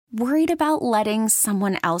Worried about letting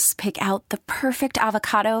someone else pick out the perfect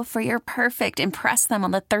avocado for your perfect impress them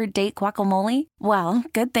on the third date guacamole? Well,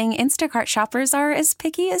 good thing Instacart shoppers are as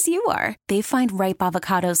picky as you are. They find ripe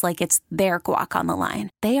avocados like it's their guac on the line.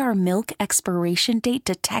 They are milk expiration date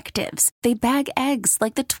detectives. They bag eggs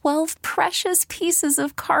like the 12 precious pieces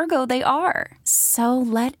of cargo they are. So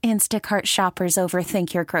let Instacart shoppers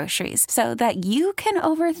overthink your groceries so that you can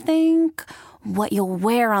overthink what you'll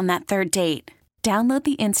wear on that third date. Download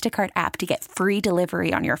the Instacart app to get free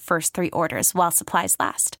delivery on your first 3 orders while supplies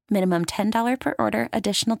last. Minimum $10 per order.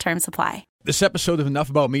 Additional terms apply. This episode of Enough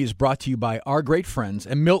About Me is brought to you by our great friends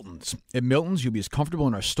at Milton's. At Milton's, you'll be as comfortable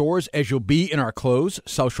in our stores as you'll be in our clothes,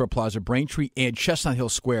 South Shore Plaza, Braintree, and Chestnut Hill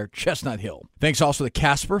Square, Chestnut Hill. Thanks also to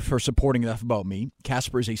Casper for supporting Enough About Me.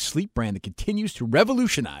 Casper is a sleep brand that continues to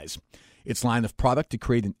revolutionize its line of product to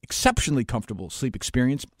create an exceptionally comfortable sleep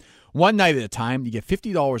experience. One night at a time, you get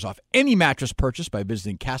 $50 off any mattress purchase by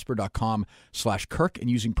visiting Casper.com/Kirk and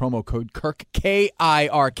using promo code KIRK,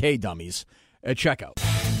 K-I-R-K, dummies, at checkout.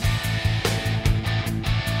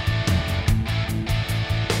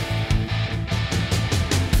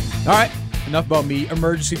 All right, Enough About Me,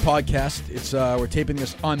 emergency podcast. It's we're taping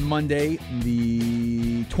this on Monday,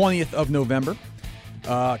 the 20th of November.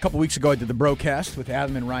 A couple weeks ago, I did the broadcast with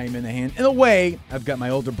Adam and Ryan Minahan. In a way, I've got my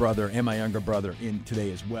older brother and my younger brother in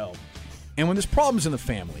today as well. And when there's problems in the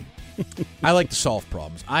family, I like to solve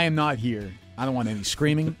problems. I am not here. I don't want any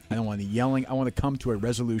screaming. I don't want any yelling. I want to come to a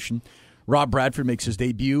resolution. Rob Bradford makes his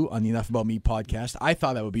debut on the Enough About Me podcast. I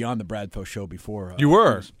thought I would be on the Bradfo show before. You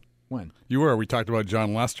were. When? You were. We talked about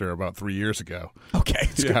John Lester about 3 years ago. Okay.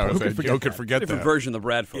 Yeah, who could forget that? Different version of the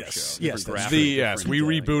Bradfo show. Yes. We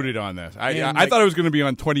rebooted on this. I thought it was going to be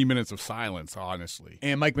on 20 Minutes of Silence, honestly.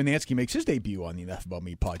 And Mike Minihanization makes his debut on the Enough About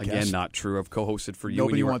Me podcast. Again, not true. I've co-hosted for you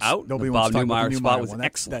nobody when you wants, were out. Nobody the wants Bob to talk Newmeyer about spot Newmeyer was That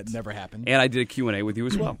excellent. never happened. And I did a Q&A with you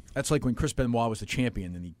as well. That's like when Chris Benoit was the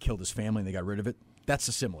champion and he killed his family and they got rid of it. That's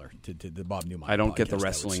similar to the Bob Newmeyer I don't get the podcast,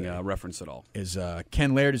 wrestling reference at all.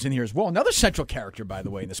 Ken Laird is in here as well. Another central character, by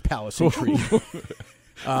the way, in this palace intrigue.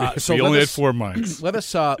 So we only had 4 mics. Let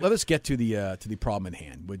us get to the problem in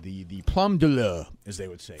hand with the plum de l'eau, as they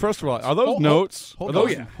would say. First of all, are those notes? Hold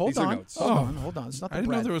on. Hold These are on. notes. Hold on. It's not the I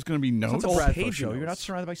didn't know there was going to be notes. It's not the Bradfo page show. notes. You're not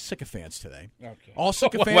surrounded by sycophants today. Okay. All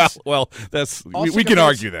sycophants. Well, that's we can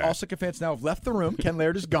argue that. All sycophants now have left the room. Ken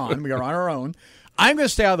Laird is gone. We are on our own. I'm going to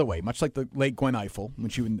stay out of the way, much like the late Gwen Ifill when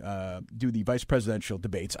she would do the vice presidential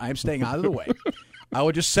debates. I am staying out of the way. I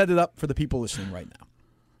will just set it up for the people listening right now.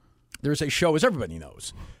 There's a show, as everybody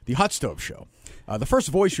knows, the Hot Stove Show. The first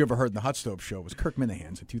voice you ever heard in the Hot Stove Show was Kirk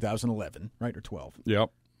Minahan's in 2011, right, or 12? Yep.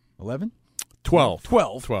 11? 12.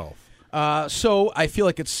 12. 12. So I feel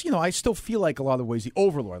like it's, I still feel like a lot of ways the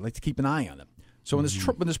overlord. I like to keep an eye on him. So when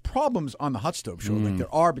there's problems on the Hot Stove Show, like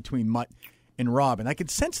there are between Mutt and Rob, and I can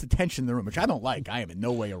sense the tension in the room, which I don't like. I am in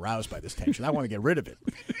no way aroused by this tension. I want to get rid of it.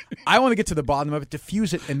 I want to get to the bottom of it,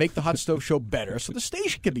 diffuse it, and make the Hot Stove Show better so the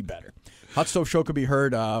station can be better. Hot Stove Show could be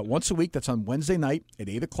heard once a week. That's on Wednesday night at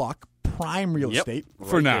 8 o'clock. Prime real estate.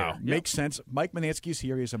 For now. Makes sense. Mike Minihanization is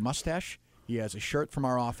here. He has a mustache. He has a shirt from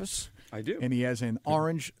our office. I do. And he has an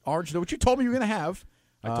orange, which you told me you were going to have.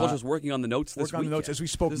 I told you I was working on the notes this week. Working on the notes as we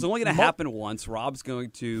spoke. This is only going to happen once. Rob's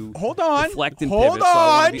going to deflect and Hold pivot. So I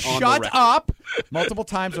want on. to be on Shut the record. up. Multiple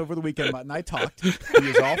times over the weekend, Mutt and I talked. He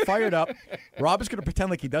is all fired up. Rob is going to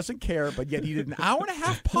pretend like he doesn't care, but yet he did an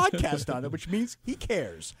hour-and-a-half podcast on it, which means he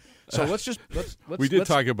cares. So let's we did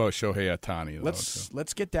talk about Shohei Ohtani.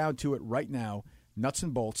 Let's get down to it right now. Nuts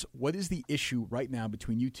and bolts. What is the issue right now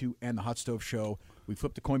between you two and the Hot Stove Show? We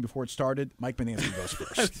flipped the coin before it started. Mike Minihanization goes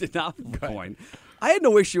first. Not the coin. I had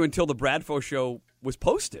no issue until the Bradfo show was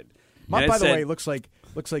posted. Mutt, by the way, looks like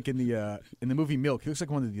in the movie Milk. He looks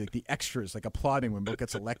like one of the extras, like applauding when Milk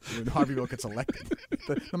gets elected. When Harvey Milk gets elected.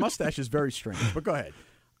 The mustache is very strange. But go ahead.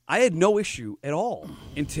 I had no issue at all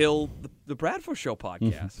until the Bradford Show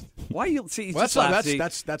podcast. Why you see? Well, that's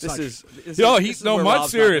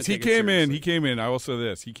Mutt's serious. He came in. I will say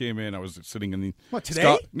this. He came in. I was sitting in the what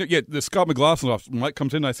today? The Scott McLaughlin office. Mike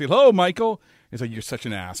comes in. And I say, "Hello, Michael." He's like, "You're such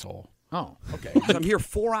an asshole." Oh, okay. I'm here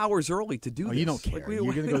 4 hours early to do this. You don't care. You're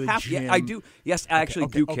going to go to the gym. Yeah, I do. Yes, I actually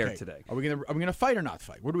do care today. Are we gonna fight or not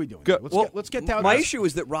fight? What are we doing? Let's get down. My issue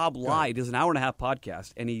is that Rob lied. It's an hour-and-a-half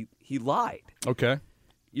podcast, and he lied. Okay.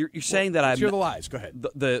 You're saying that I'm. Hear the lies. Go ahead.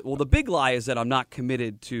 The big lie is that I'm not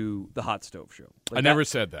committed to the Hot Stove Show. I never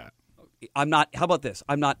said that. I'm not. How about this?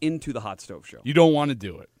 I'm not into the Hot Stove Show. You don't want to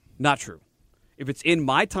do it. Not true. If it's in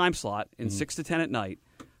my time slot in 6 to 10 at night,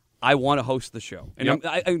 I want to host the show.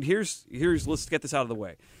 And here's let's get this out of the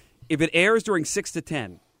way. If it airs during 6 to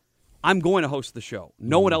 10, I'm going to host the show.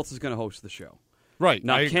 No one else is going to host the show. Right.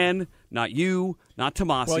 Not Ken, not you, not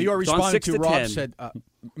Tomasi. Well, you are It's on responding 6 to to Rob 10. said,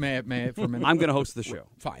 may I for a minute? I'm going to host the show.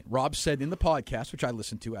 Fine. Rob said in the podcast, which I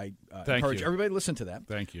listened to, I encourage everybody to listen to that.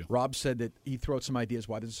 Thank you. Rob said that he threw out some ideas.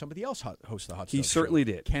 Why doesn't somebody else host the Hot Stuff He certainly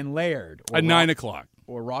show? did. Ken Laird. Or At Rob, 9 o'clock.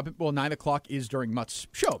 Or Robin. Well, 9 o'clock is during Mutt's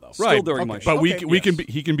show, though. Still during my show. But Okay,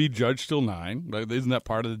 he can be judged till 9. Like, isn't that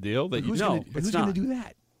part of the deal? That Who's No, going it's to not. do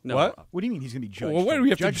that? No, What? Rob. What do you mean he's going to be judged? Well, why do we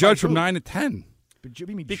have to by judge from who? 9 to 10? But you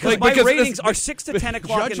mean Because judged my because ratings this- are 6 to 10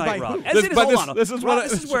 o'clock judged at by night, Rob. who? As This- it is, but hold this- on. this is Rob, what I-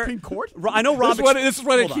 this is where Supreme Court? I know Rob. This is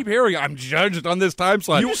what I hold keep on. hearing. I'm judged on this time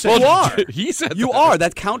slot. You are. He said You that. are.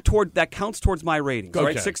 That counts towards my ratings, right?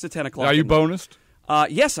 Okay. 6 to 10 o'clock. Are you at night. bonused?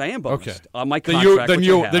 Yes, I am bonused. Okay. My Then contract, then which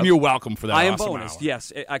you I have. then you're welcome for that. I am awesome bonused. hour.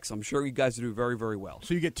 Yes, I'm sure you guys do very, very well.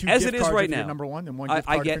 So you get 2 as gift it is cards right if you're now. number 1 and 1 I gift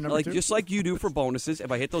card get for number 2? just like you do for bonuses.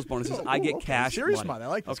 If I hit those bonuses, I get okay. cash. Serious money. money. I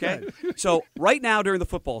like this. Okay. Go So right now during the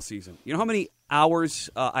football season, you know how many hours?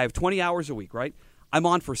 I have 20 hours a week, right? I'm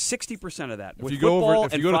on for 60% of that with If you go football over,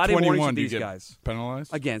 if and you go to Friday 21, mornings with do you these get guys.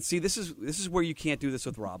 penalized? Again, see, this is where you can't do this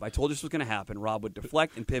with Rob. I told you this was going to happen. Rob would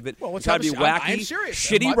deflect and pivot. Well, let's try to have be a- wacky, I'm serious.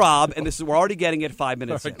 shitty What? Rob, and we're already getting it 5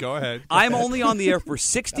 minutes All right, in. go ahead. I'm only on the air for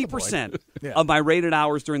 60% Yeah. of my rated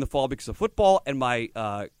hours during the fall because of football and my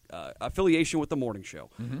affiliation with the morning show.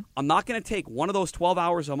 Mm-hmm. I'm not going to take one of those 12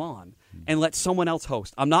 hours I'm on and let someone else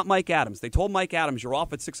host. I'm not Mike Adams. They told Mike Adams, you're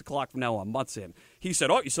off at 6 o'clock from now on. Mut's in. He said,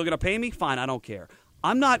 oh, you still going to pay me? Fine, I don't care.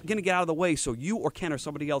 I'm not going to get out of the way so you or Ken or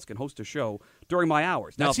somebody else can host a show during my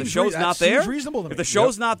hours. Now, if the show's not there, seems reasonable to me. if the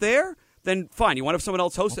show's not there, then fine. You want to have someone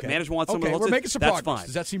else host it. Okay. Management wants someone Okay, else we're host making it. some That's progress. fine.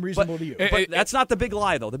 Does that seem reasonable to you? But that's not the big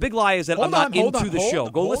lie, though. The big lie is that I'm not into the show.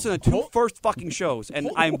 Go listen to two first fucking shows,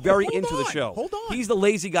 and I'm very into the show. Hold on. He's the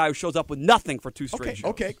lazy guy who shows up with nothing for 2 straight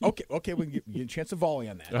shows. Okay. We can get a chance to volley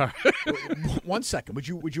on that. 1 second. Would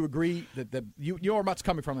you agree that you know where Mutt's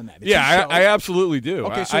coming from in that? It's Yeah, his show. I absolutely do.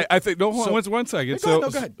 Okay, so- I think no. so- One second. Go ahead, no,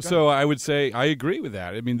 go ahead. So I would say I agree with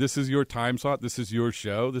that. I mean, this is your time slot. This is your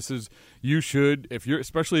show. You should,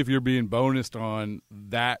 especially if you're being bonused on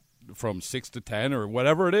that from 6 to 10 or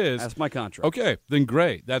whatever it is. That's my contract. Okay, then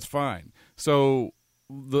great. That's fine. So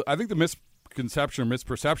I think the misconception or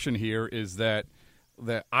misperception here is that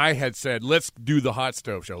I had said, let's do the hot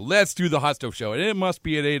stove show. Let's do the hot stove show. And it must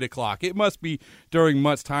be at 8 o'clock. It must be during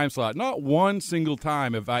Mutt's time slot. Not one single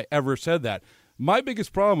time have I ever said that. My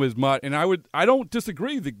biggest problem is, Mutt, and I don't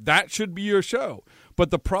disagree that should be your show. But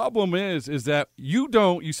the problem is that you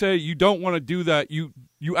say you don't want to do that. You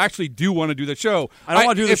actually do want to do the show. I don't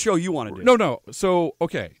want to do the show you want to do. No. So,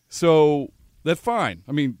 okay. So that's fine.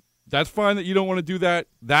 I mean, that's fine that you don't want to do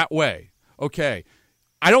that way. Okay.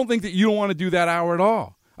 I don't think that you don't want to do that hour at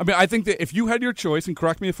all. I mean, I think that if you had your choice, and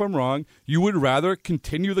correct me if I'm wrong, you would rather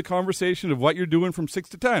continue the conversation of what you're doing from 6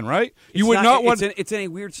 to 10, right? You would not want. It's in a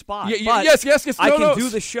weird spot. Yeah, yes. I can do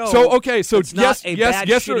the show. So okay, so it's not a bad,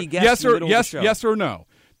 shitty guest in the middle of the show. yes or no?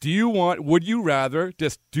 Would you rather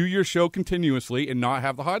just do your show continuously and not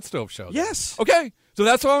have the hot stove show? Yes. Okay. So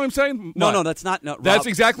that's all I'm saying. No, that's not. No, That's Rob,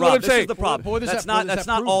 exactly Rob, what I'm this saying. is the problem. What does that's that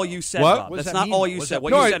not prove, all though? you said, What? Rob. What does That's that not mean, all though? you What does said. that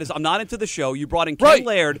What mean? you No, said is, I'm not into the show. You brought in Ken Right.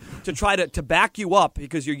 Laird to try to back you up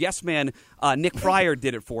because your yes man, Nick Fryer,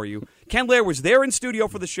 did it for you. Ken Laird was there in studio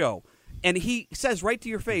for the show, and he says right to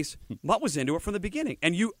your face, Mutt was into it from the beginning.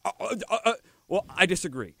 And you, well, I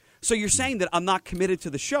disagree. So you're saying that I'm not committed to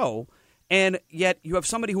the show, and yet you have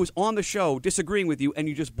somebody who's on the show disagreeing with you, and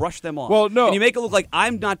you just brush them off. Well, no. And you make it look like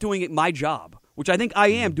I'm not doing it my job, which I think I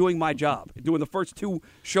am doing my job, doing the first 2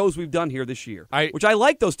 shows we've done here this year. Which I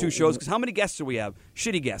like those 2 shows because how many guests do we have?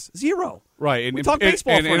 Shitty guests. 0. Right. And, we talked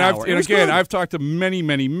baseball for an hour. And again, I've talked to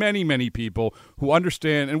many people who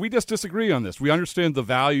understand, and we just disagree on this. We understand the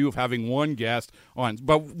value of having one guest on,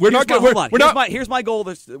 but we're not going to. Hold on. Here's my goal.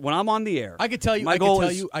 When I'm on the air, I could tell you. My goal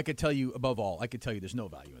is. I could tell you above all. I could tell you there's no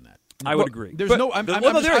value in that. I would agree. There's no. I'm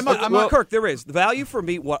not. Kirk, there is. The value for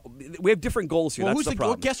me, we have different goals here. Well, That's who's the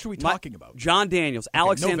problem. What guest are we talking about? John Daniels,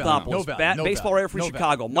 Alex no value. Anthopoulos, No value. No baseball value. writer from No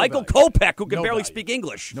Chicago, value. Michael No value. Kopech, who can No barely value. speak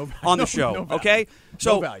English No value. on the No show. value. Okay, No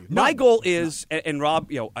so value. my None. goal is, and Rob,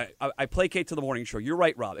 I placate to the morning show. You're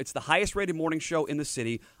right, Rob. It's the highest rated morning show in the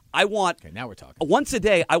city. I want now we're talking. Once a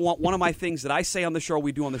day. I want one of my things that I say on the show,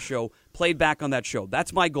 we do on the show, played back on that show.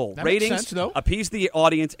 That's my goal. That makes Ratings, sense, though. appease the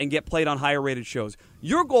audience, and get played on higher rated shows.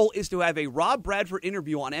 Your goal is to have a Rob Bradford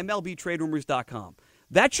interview on MLBTradeRumors.com.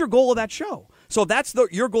 That's your goal of that show. So that's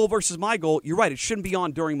your goal versus my goal. You're right. It shouldn't be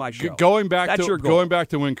on during my show. Going back that's to your goal. going back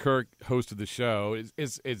to when Kirk hosted the show,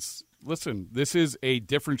 it's listen. This is a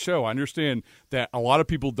different show. I understand that a lot of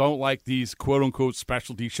people don't like these quote unquote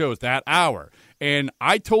specialty shows that hour, and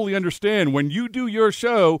I totally understand. When you do your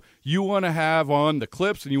show, you want to have on the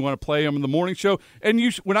clips and you want to play them in the morning show. And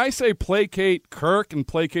when I say placate Kirk and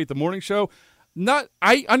placate the morning show,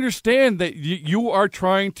 I understand that you are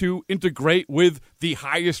trying to integrate with the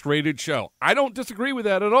highest rated show. I don't disagree with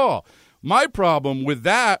that at all. My problem with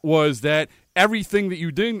that was that everything that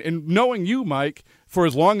you did, and knowing you, Mike, for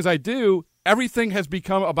as long as I do, everything has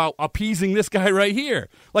become about appeasing this guy right here.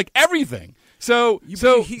 Like everything. So you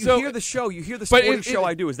hear the show, you hear the sporting show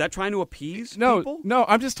I do. Is that trying to appease people? No,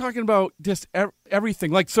 I'm just talking about just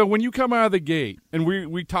everything. Like, so when you come out of the gate, and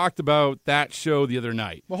we talked about that show the other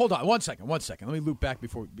night. Well, hold on, one second. Let me loop back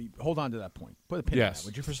before hold on to that point. Put a pin in that,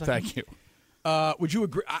 would you, for a second? Thank you. Would you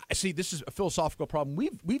agree? See, this is a philosophical problem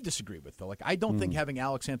we've disagreed with, though. Like, I don't think having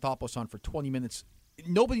Alex Anthopoulos on for 20 minutes,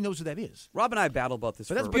 nobody knows who that is. Rob and I battled about this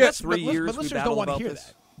for 3 years. But listeners don't want to hear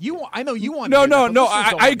that. I know you want no, to hear no, that, no.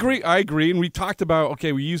 I agree. I agree. And we talked about,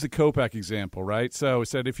 okay, we used the Kopech example, right? So we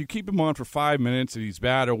said if you keep him on for 5 minutes and he's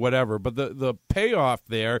bad or whatever, but the payoff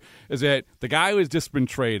there is that the guy who has just been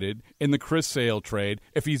traded in the Chris Sale trade,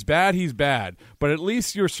 if he's bad, he's bad. But at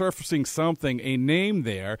least you're surfacing something, a name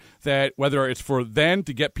there that whether it's for then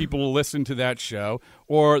to get people to listen to that show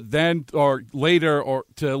or then or later or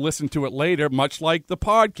to listen to it later, much like the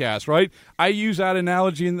podcast, right? I use that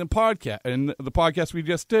analogy in the podcast we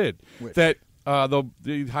just did. Which? That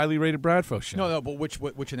the highly rated Bradfo show. No, but which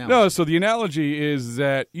analogy? No, so the analogy is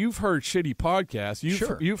that you've heard shitty podcasts.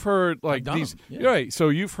 You've heard like these, right? So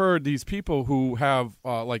you've heard these people who have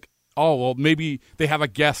maybe they have a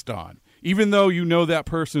guest on, even though you know that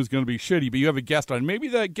person is going to be shitty, but you have a guest on. Maybe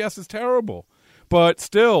that guest is terrible, but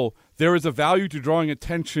still there is a value to drawing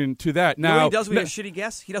attention to that. Now, you know what he does when he has shitty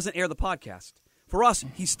guests? He doesn't air the podcast. For us,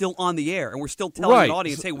 he's still on the air, and we're still telling the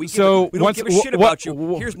audience, "Hey, we don't give a shit about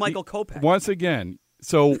you." Here's Michael Kopech. Once again,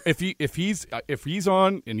 so if he's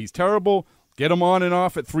on and he's terrible, get him on and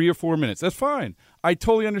off at 3 or 4 minutes. That's fine. I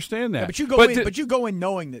totally understand that. Yeah, but you go in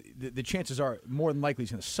knowing that the chances are more than likely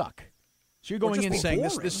he's going to suck. So you're going in saying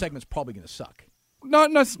this segment's probably going to suck.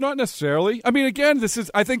 Not necessarily. I mean, again,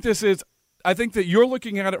 I think that you're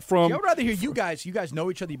looking at it from. See, I would rather hear you guys. You guys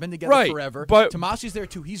know each other. You've been together forever. But Tomasi's there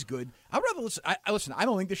too. He's good. I'd rather listen. Listen. I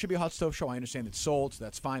don't think there should be a hot stove show. I understand it's sold, so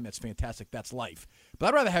that's fine. That's fantastic. That's life. But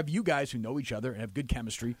I'd rather have you guys who know each other and have good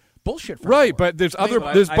chemistry bullshit for right. But there's other.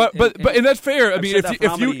 And that's fair. I mean,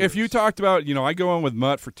 if you talked about, I go on with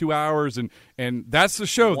Mutt for 2 hours and that's the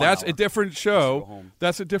show. That's a different show.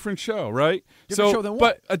 That's a different show, right? Different show than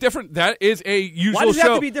what? But that is a usual show. Why does it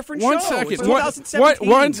have to be a different show? 1 second. It's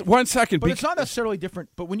 2017. One second. But it's not necessarily different.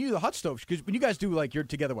 But when you do the hot stove, because when you guys do you're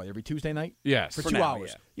together every Tuesday night? Yes. For 2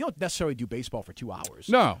 hours. Yeah. You don't necessarily do baseball for 2 hours.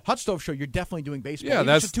 No. Hot stove show, you're definitely doing baseball. Yeah,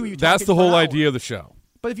 that's the whole idea of the show.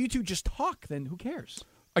 But if you two just talk, then who cares?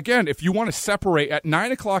 Again, if you want to separate at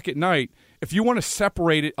 9 o'clock at night, if you want to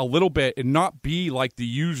separate it a little bit and not be like the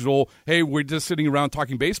usual, hey, we're just sitting around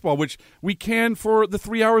talking baseball, which we can for the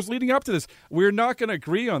 3 hours leading up to this. We're not going to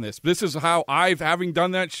agree on this. This is how having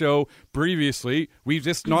done that show previously, we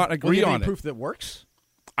just not agree on it. Proof that works?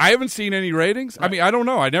 I haven't seen any ratings. Right. I mean, I don't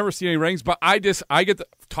know. I never see any ratings, but I get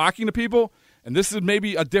talking to people. And this is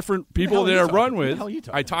maybe a different people that I run with.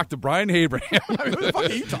 I talked to Brian Abraham. I mean, who the fuck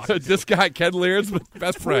are you talking to? This guy, Ken Laird's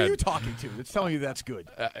best friend. Who are you talking to that's telling you that's good?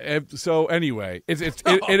 So anyway, it's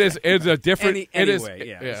a different.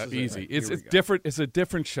 Easy. It's different. It's a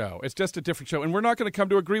different show. It's just a different show, and we're not going to come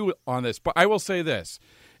to agree on this. But I will say this: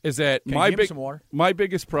 is that my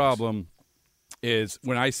biggest problem is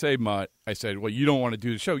when I say Mutt, I said, well, you don't want to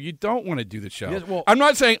do the show. You don't want to do the show. Yes, well, I'm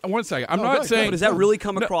not saying, one second, I'm not saying. But does that really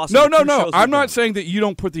come across? No. I'm not saying that you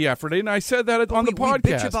don't put the effort in. I said that on the podcast.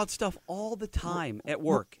 We bitch about stuff all the time at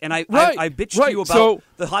work. And I bitched to you about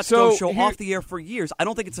the Hot Stove Show off the air for years. I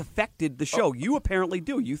don't think it's affected the show. You apparently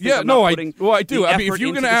do. You think I'm not putting I do. I mean, if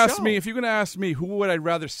you're going to ask me who would I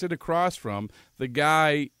rather sit across from, the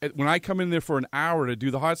guy, when I come in there for an hour to do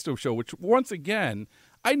the Hot Stove Show, which once again,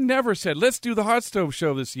 I never said, let's do the Hot Stove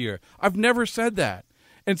Show this year. I've never said that.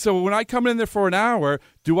 And so when I come in there for an hour,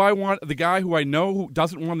 do I want the guy who I know who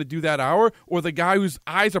doesn't want to do that hour or the guy whose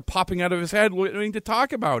eyes are popping out of his head waiting to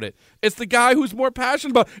talk about it? It's the guy who's more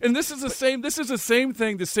passionate about it. And this is the same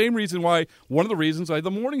thing, the same reason why, one of the reasons why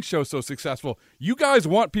the morning show is so successful. You guys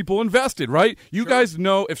want people invested, right? You guys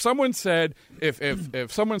know if someone said,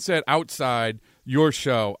 if someone said outside your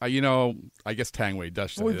show, I guess Tangway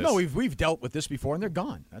does say this. No, we've dealt with this before, and they're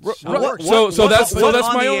gone. That's how it works. So that's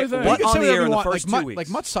my only thing. What on the air in the first 2 weeks? Like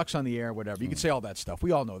Mutt sucks on the air, whatever. You can say all that stuff.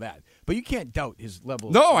 We all know that. But you can't doubt his level.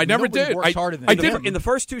 No, I never Nobody did. Works harder than I him. didn't. In the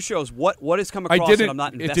first two shows, what has come across that I'm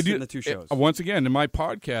not invested in the two shows? Once again, in my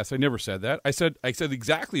podcast, I never said that. I said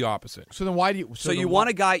exactly opposite. So then why do you? So you want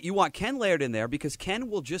a guy? You want Ken Laird in there because Ken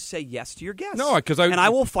will just say yes to your guests. No, because I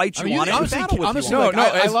will fight you on it and battle with honestly, you.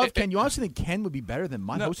 I love Ken. You honestly think Ken would be better than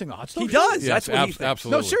hosting the Hot Stove? He does. Yes, That's what he thinks.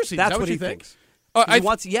 absolutely. No, seriously, That's is that what you he think? thinks. He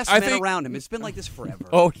wants yes men around him. It's been like this forever.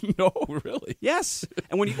 Oh no, really? Yes.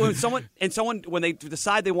 And when someone when they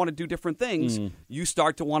decide they want to do different things, you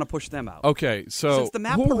start to want to push them out. Okay, so Since the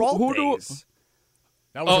Matt Peralt days.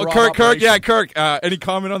 That was a Rob Kirk. operation. Yeah, Kirk. Any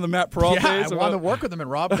comment on the Matt Peralt days? I wanted to work with him,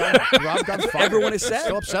 and Rob got fired. Everyone is sad.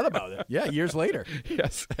 Still upset about it. Yeah, years later.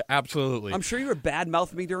 Yes, absolutely. I'm sure you were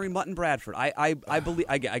bad-mouthing me during Mutt and Bradford. I believe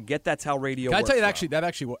I get that's how radio Can works. I tell you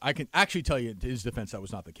that I can actually tell you in his defense that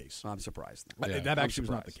was not the case. I'm surprised. That actually was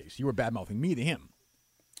not the case. You were bad mouthing me to him.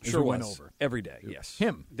 Sure went was. over Every day. Yes.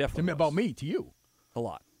 Him Definitely about was. me to you. A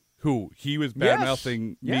lot. Who he was Yes. bad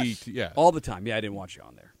mouthing Yes. me? To, yeah. All the time. Yeah, I didn't want you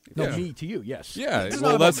on there. No, Yeah. me to you. Yes. Yeah, It's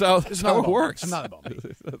well, not that's about me. how- It's that's not how it about me. works. It's not about me.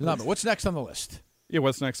 It's not about- What's next on the list? Yeah.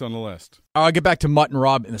 What's next on the list? I'll get back to Mutt and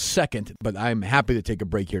Rob in a second, but I'm happy to take a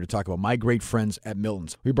break here to talk about my great friends at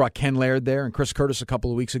Milton's. We brought Ken Laird there and Chris Curtis a couple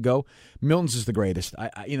of weeks ago. Milton's is the greatest.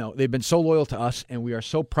 They've been so loyal to us, and we are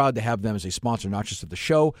so proud to have them as a sponsor, not just of the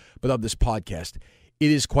show, but of this podcast. It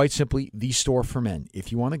is quite simply the store for men.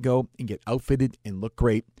 If you want to go and get outfitted and look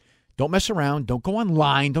great, don't mess around. Don't go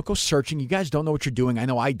online. Don't go searching. You guys don't know what you're doing. I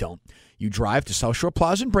know I don't. You drive to South Shore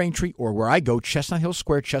Plaza in Braintree, or where I go, Chestnut Hill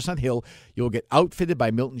Square, Chestnut Hill. You'll get outfitted by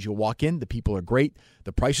Milton's. You'll walk in. The people are great.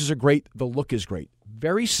 The prices are great. The look is great.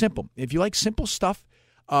 Very simple. If you like simple stuff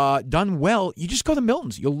done well, you just go to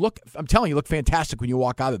Milton's. You'll look, I'm telling you, look fantastic when you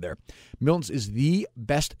walk out of there. Milton's is the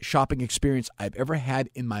best shopping experience I've ever had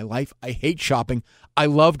in my life. I hate shopping. I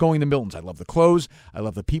love going to Milton's. I love the clothes. I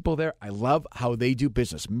love the people there. I love how they do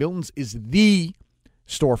business. Milton's is the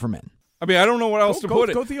store for men. I mean, I don't know what else to put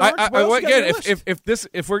it. Go through what else you got on your list?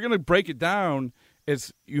 If we're going to break it down,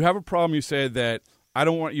 it's you have a problem. You say that I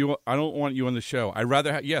don't want you on the show. I'd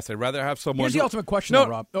rather have someone. Here's the ultimate question, though,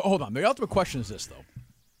 Rob. Hold on. The ultimate question is this, though.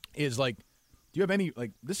 Is like, do you have any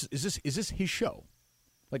this? Is this his show?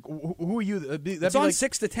 Like, who are you? It's on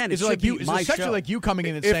 6 to 10. It Is it should like be you? Is my it essentially show. like you coming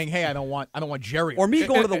in and saying, "Hey, I don't want Jerry," Or me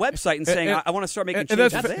going to the website and saying, I want to start making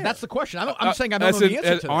changes there. That's the question. I'm saying I don't know the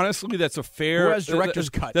answer to that. Honestly, that's a fair. Who has director's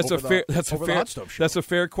cut? That's over a fair. the, That's a over fair. The Hot Stove show? That's a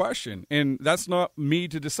fair question, and that's not me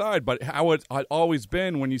to decide. But how it had always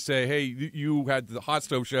been when you say, "Hey, you had the Hot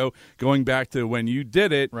Stove show," going back to when you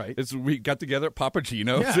did it. Right. We got together at Papa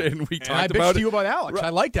Gino's and we talked I bitched about to it. you about Alex. Right. I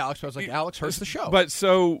liked Alex. But I was like, Alex hurts the show. But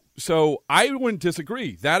so I wouldn't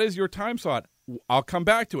disagree. That is your time slot. I'll come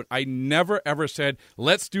back to it. I never, ever said,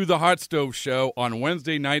 let's do the Hot Stove show on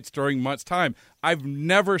Wednesday nights during Mutt's time. I've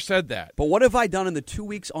never said that. But what have I done in the 2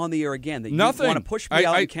 weeks on the air again that Nothing. you want to push me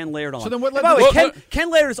out and Ken Laird on? So then what And led by the to way, this?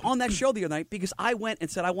 Ken Laird is on that show the other night because I went and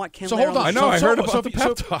said I want Ken So Laird hold on. on I the know. show. I heard about so the if, pep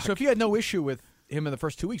so, talk. So if you had no issue with him in the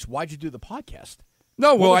first 2 weeks, why'd you do the podcast?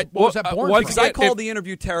 No, well, What was that born from? Because I called the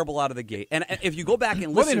interview terrible out of the gate. And if you go back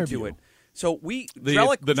and What listen to interview? it, so The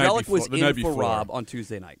Drellick night was before- the night in for before. Rob on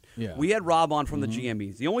Tuesday night. Yeah. We had Rob on from the GM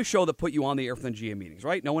meetings. The only show that put you on the air from the GM meetings,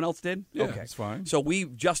 right? No one else did? Yeah, okay. it's fine. So we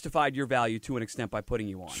justified your value to an extent by putting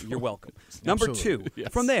you on. You're welcome. Number Absolutely. two,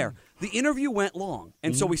 from there, the interview went long.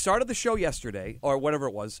 And Mm-hmm. so we started the show yesterday, or whatever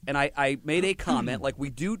it was, and I made a comment like we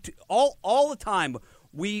do all the time.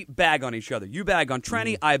 We bag on each other. You bag on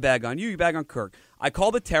Trenny, I bag on you, you bag on Kirk. I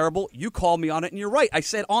called it terrible. You called me on it, and you're right. I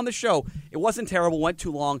said on the show, it wasn't terrible, went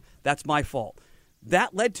too long. That's my fault.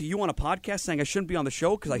 That led to you on a podcast saying I shouldn't be on the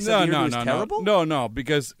show because I said the interview was terrible? No,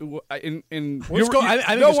 because I think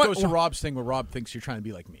this goes to Rob's thing where Rob thinks you're trying to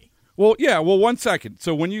be like me. Well, yeah. Well, 1 second.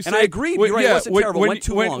 So when you say, And I agreed. You're right. It wasn't terrible. It went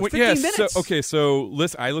too long. 15 minutes. So, okay. So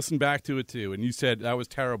listen, I listened back to it too, and you said that was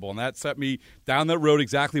terrible, and that set me down that road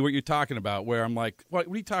exactly what you're talking about. Where I'm like, what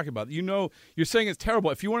are you talking about? You know, you're saying it's terrible.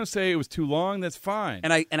 If you want to say it was too long, that's fine.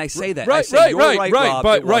 And I say that. Right, I say, you're right, Rob,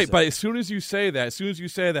 but it wasn't. But as soon as you say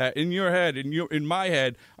that, in your head, in my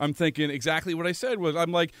head, I'm thinking exactly what I said was.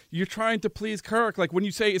 I'm like, you're trying to please Kirk. Like when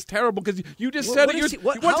you say it's terrible because you just said it.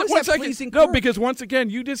 How is that pleasing No, Kirk? because once again,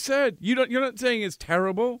 you just said you're not saying it's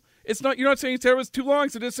terrible. It's not. You're not saying it's terrible. It's too long.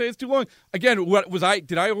 So just say it's too long. Again, what was I?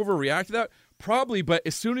 Did I overreact to that? Probably. But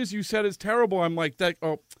as soon as you said it's terrible, I'm like that.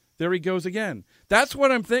 Oh, there he goes again. That's what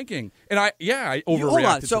I'm thinking. And I overreacted Hold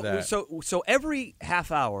on. to that. So every half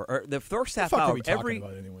hour or the first half What the fuck hour, are we talking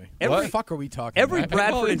about anyway? every- What the fuck are we talking Every about?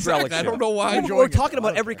 Bradford and exactly. Drellick show. I don't know why. We're talking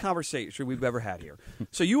about every conversation we've ever had here.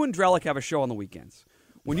 So you and Drellick have a show on the weekends.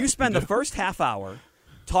 When you spend the first half hour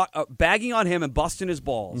bagging on him and busting his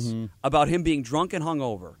balls about him being drunk and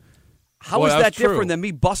hungover, How is that different than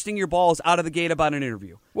me busting your balls out of the gate about an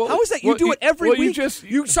interview? Well, how is that? You do it every week.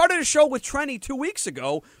 You started a show with Trenny 2 weeks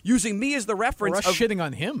ago using me as the reference. Or us shitting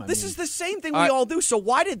on him. This is the same thing we all do. So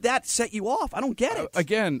why did that set you off? I don't get it.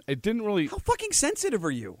 Again, it didn't really. How fucking sensitive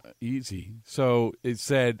are you? Easy. So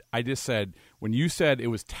I just said, when you said it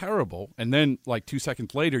was terrible, and then like 2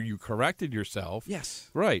 seconds later you corrected yourself. Yes.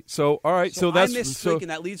 Right. So all right. So that's I missed thinking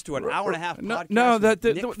that leads to an hour and a half podcast. No,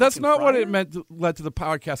 that's not Fryer? what it meant. Led to the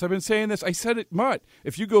podcast. I've been saying this. I said it, Mutt.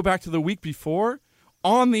 If you go back to the week before,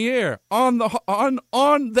 on the air, on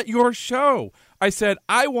your show, I said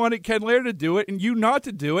I wanted Ken Laird to do it and you not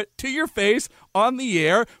to do it to your face on the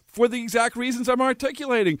air for the exact reasons I'm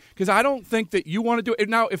articulating. Because I don't think that you want to do it.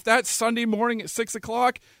 Now, if that's Sunday morning at 6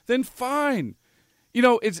 o'clock, then fine.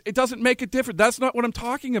 It doesn't make a difference. That's not what I'm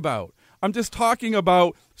talking about. I'm just talking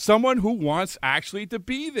about someone who wants actually to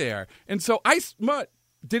be there. And so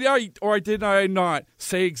did I or did I not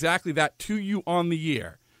say exactly that to you on the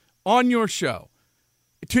air, on your show,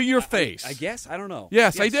 to your face? I guess. I don't know.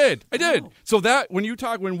 Yes, I did. Oh. So that when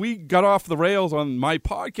we got off the rails on my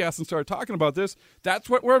podcast and started talking about this, that's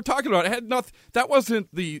what we're talking about. It had nothing. That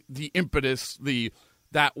wasn't the impetus.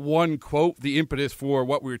 That one quote, the impetus for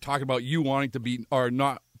what we were talking about, you wanting to be or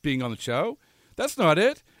not being on the show. That's not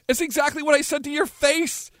it. It's exactly what I said to your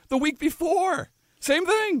face the week before. Same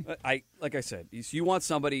thing. Like I said, you want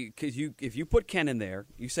somebody, because if you put Ken in there,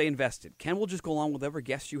 you say invested, Ken will just go along with whatever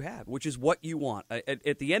guest you have, which is what you want.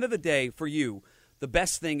 At the end of the day, for you, the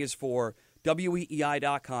best thing is for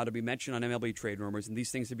WEEI.com to be mentioned on MLB Trade Rumors and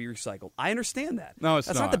these things to be recycled. I understand that. No, it's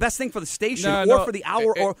That's not. not the best thing for the station for the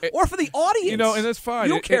hour or for the audience. And that's fine.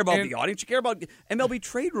 You don't care about the audience. You care about MLB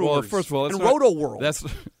Trade Rumors. Well, first of all, and Roto World.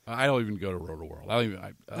 I don't even go to Roto World.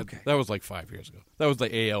 Okay. That was like 5 years ago. That was the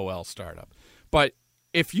AOL startup. But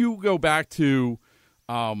if you go back to,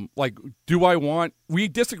 we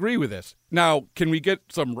disagree with this. Now, can we get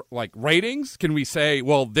some ratings? Can we say,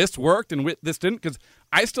 well, this worked and this didn't? Because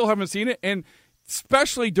I still haven't seen it. And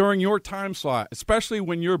especially during your time slot, especially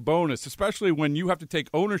when you're bonus, especially when you have to take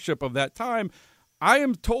ownership of that time, I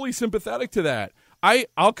am totally sympathetic to that.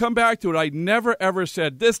 I'll come back to it. I never, ever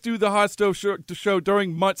said, this do the Hot Stove show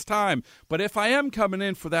during Mutt's time. But if I am coming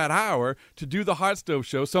in for that hour to do the Hot Stove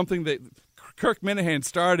show, something that Kirk Minihan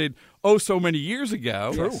started so many years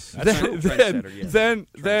ago, yes.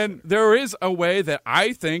 then there is a way that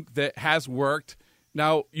I think that has worked.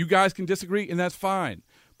 Now, you guys can disagree, and that's fine.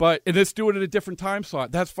 And let's do it at a different time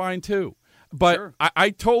slot. That's fine, too. But sure.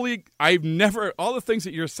 I've never, all the things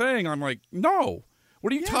that you're saying, I'm like, no.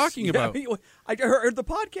 What are you talking about? I heard the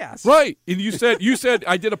podcast. Right. And you said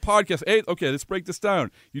I did a podcast. Hey, okay, let's break this down.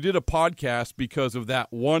 You did a podcast because of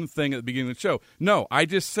that one thing at the beginning of the show. No, I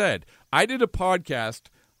just said I did a podcast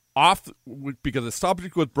because the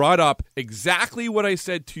subject was brought up exactly what I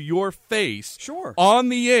said to your face. Sure. On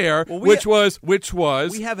the air, which was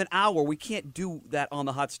we have an hour. We can't do that on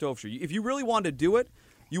the Hot Stove Show. If you really wanted to do it,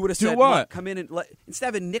 you would have said, what? Come in and instead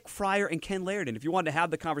of having Nick Fryer and Ken Laird in. If you wanted to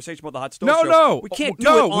have the conversation about the Hot Stove Show. No. We can't do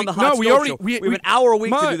it on the Hot Stove Show. We have an hour a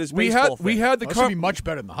week to do this baseball thing. We had the this would be much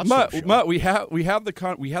better than the Hot Stove Show. Mutt, we had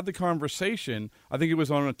the conversation, I think it was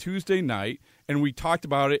on a Tuesday night, and we talked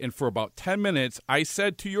about it, and for about 10 minutes, I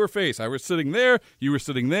said to your face, I was sitting there, you were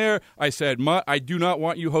sitting there, I said, Mutt, I do not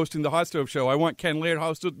want you hosting the Hot Stove Show. I want Ken Laird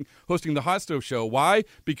hosting the Hot Stove Show. Why?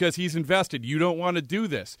 Because he's invested. You don't want to do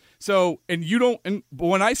this. And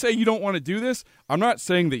when I say you don't want to do this, I'm not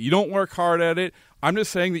saying that you don't work hard at it. I'm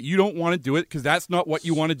just saying that you don't want to do it because that's not what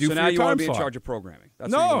you want to do for your time slot. So now you want to be in charge of programming.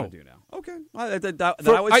 That's what you want to do now. Okay. I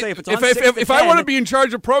would say if I want to be in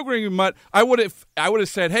charge of programming, Mutt, I would have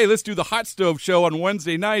said, hey, let's do the Hot Stove Show on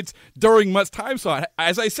Wednesday nights during Mutt's time slot.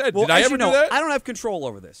 As I said, did I ever do that? I don't have control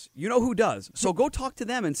over this. You know who does. So go talk to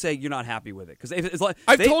them and say you're not happy with it. Because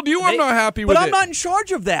I've told you I'm not happy with it. But I'm not in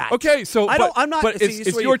charge of that. Okay, so I'm not. But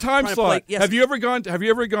it's your time slot. Yes. Have you ever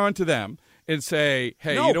gone to them and say,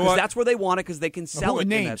 hey, no, you know what? That's where they want it because they can sell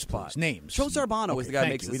it in that spot. Names. Joe Zarbano is the guy who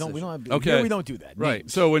makes the decision. We don't do that. Right.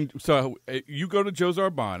 Names. So you go to Joe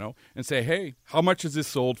Zarbano and say, hey, how much is this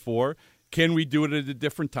sold for? Can we do it at a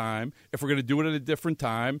different time? If we're going to do it at a different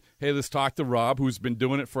time, hey, let's talk to Rob, who's been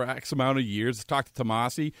doing it for X amount of years. Let's talk to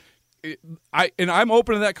Tomasi. I'm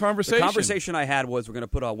open to that conversation. The conversation I had was we're going to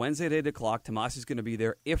put on Wednesday at 8 o'clock. Tomasi's going to be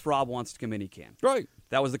there. If Rob wants to come in, he can. Right.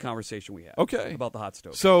 That was the conversation we had. Okay. About the Hot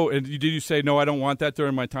Stove. So, did you say, no, I don't want that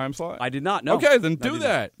during my time slot? I did not, no. Okay, then do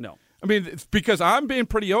that. No. I mean, it's because I'm being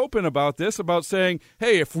pretty open about this, about saying,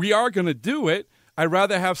 hey, if we are going to do it, I'd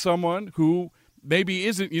rather have someone who maybe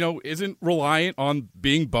isn't reliant on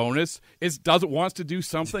being bonus, wants to do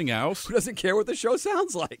something else. Who doesn't care what the show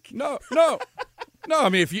sounds like. No. No, I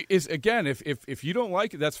mean, if you don't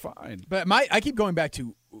like it, that's fine. But I keep going back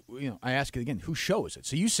to, I ask it again, whose show is it?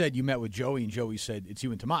 So you said you met with Joey, and Joey said it's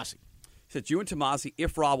you and Tomasi. He said, you and Tomasi,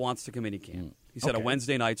 if Rob wants to come in, he can. He said, on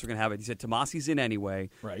Wednesday nights, we're going to have it. He said, Tomasi's in anyway,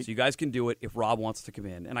 right. So you guys can do it if Rob wants to come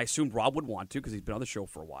in. And I assumed Rob would want to because he's been on the show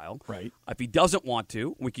for a while. Right. If he doesn't want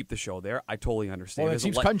to, we keep the show there. I totally understand. Well, it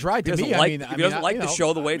seems cut and dried to me. If he doesn't like the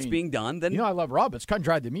show the way it's being done, then... I love Rob. It's cut and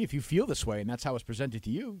dried to me if you feel this way, and that's how it's presented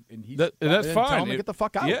to you. And that's fine. Tell him to get the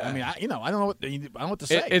fuck out. Yeah. I mean, I don't know what to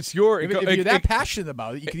say. It's your... If you're that passionate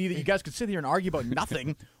about it, you guys could sit here and argue about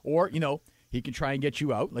nothing, or, he can try and get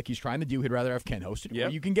you out like he's trying to do. He'd rather have Ken host it, or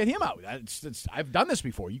you can get him out. I've done this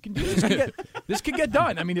before. You can do this. This can get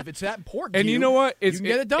done. I mean, if it's that important, and you know what, you can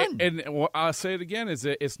get it done. And I'll say it again: is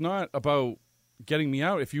that it's not about getting me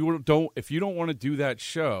out. If you don't want to do that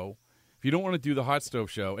show, if you don't want to do the hot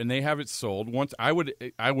stove show, and they have it sold, once I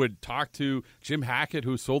would talk to Jim Hackett,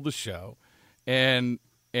 who sold the show, and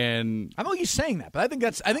I know he's saying that, but I think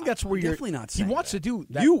that's where you're definitely not saying he wants that. to do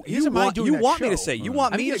that. You want me to say you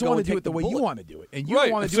want me to go want and to do take it the way you want to do it, and you right.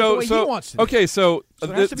 want to do it the way he wants to. Do okay, so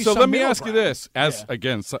let me ask you this, as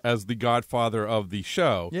the godfather of the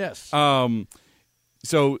show. Yes.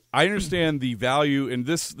 So I understand the value in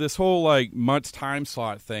this whole like Mut's time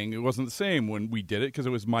slot thing. It wasn't the same when we did it because it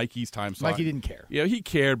was Mikey's time slot. Mikey didn't care. Yeah, he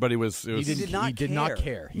cared, but he did not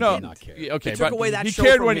care. No, did not care. Okay, they took away that he show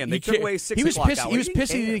cared from when him. They took away 6 He was o'clock pissed. hour. He was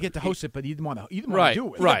pissed. He care. didn't get to host it, but he didn't want to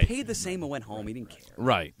do it. He got paid the same and went home. He didn't care.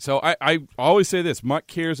 Right. So I always say this: Mutt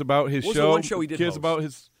cares about his What was show. the one show he did cares host? about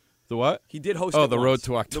his. The what? He did host. Oh, it the once. Road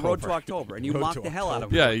to October. The Road to October, and you mocked the hell out of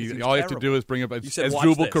him. Yeah, all you have to do is bring up as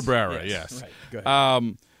Jubal Cabrera. Yes. Right. Go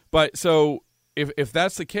ahead. But so if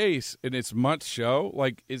that's the case and it's Mutt's show,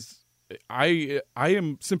 like I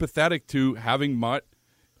am sympathetic to having Mutt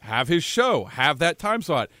have his show, have that time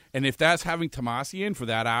slot, and if that's having Tomasi in for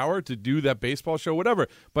that hour to do that baseball show, whatever.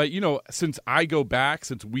 But since I go back,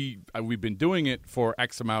 since we've been doing it for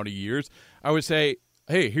X amount of years, I would say,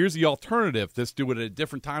 hey, here's the alternative. Let's do it at a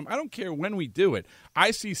different time. I don't care when we do it.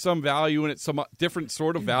 I see some value in it, some different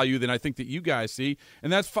sort of value than I think that you guys see,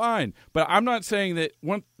 and that's fine. But I'm not saying that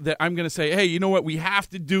I'm going to say, hey, you know what? We have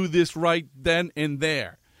to do this right then and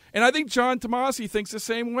there. And I think John Tomasi thinks the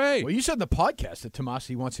same way. Well, you said in the podcast that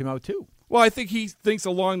Tomasi wants him out too. Well, I think he thinks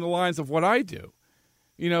along the lines of what I do.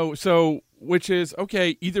 So which is,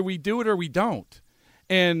 okay, either we do it or we don't.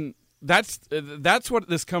 And that's what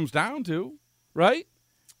this comes down to, right?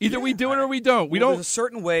 Either we do it or we don't. There's a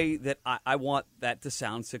certain way that I want that to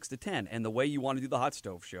sound 6 to 10, and the way you want to do the hot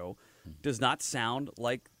stove show does not sound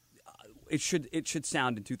like it should. It should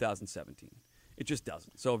sound in 2017. It just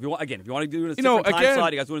doesn't. So if you want to do it at a different time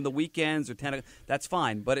slot, you guys do it in the weekends or 10. That's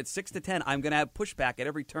fine. But at 6 to 10, I'm going to have pushback at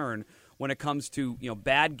every turn when it comes to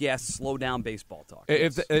bad guests, slow down baseball talk.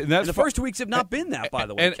 And the first 2 weeks have not been that, by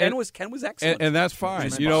the way. Ken was excellent, and that's fine.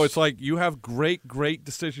 It's like you have great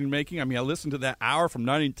decision making. I mean, I listened to that hour from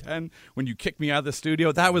 9 to 10 when you kicked me out of the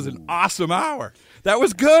studio. That was an awesome hour. That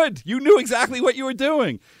was good. You knew exactly what you were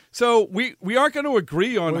doing. So we aren't going to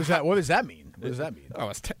agree on what does that mean? What does that mean? Oh,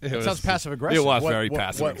 it sounds passive aggressive. It was very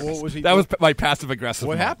passive aggressive. What was he? That was my passive aggressive.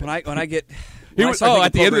 What happened? When I get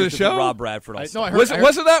at the end of the show, Rob Bradford. Wasn't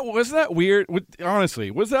that weird?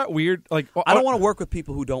 Honestly, was that weird? Like, I don't want to work with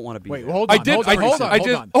people who don't want to be. Wait, there. hold on. Hold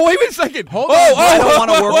on. Oh, wait a second. Hold on. I don't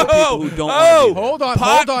want to work with people who don't want to be. Hold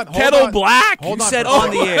on. Kettle black. You said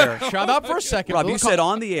on the air. Shut up for a second. Rob, you said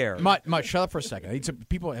on the air. Mutt, shut up for a second.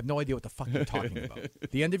 People have no idea what the fuck you're talking about.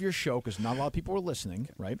 The end of your show, because not a lot of people were listening,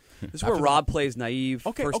 right? This is where Rob plays naive.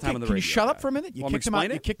 First time on the radio. Can you shut up for a minute? You kicked him out.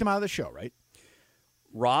 It? You kicked him out of the show, right?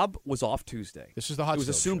 Rob was off Tuesday. This is the hot. It was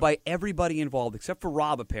assumed by everybody involved, except for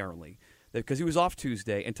Rob, apparently, that because he was off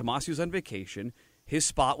Tuesday and Tomasi was on vacation, his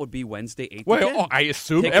spot would be Wednesday 8 to 10. I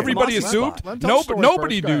assumed. Everybody assumed.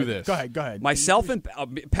 Nobody knew this. Go ahead. Myself and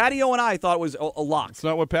Patty O and I thought it was a lock. It's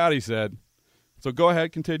not what Patty said. So go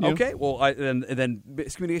ahead, continue. Okay. Well, then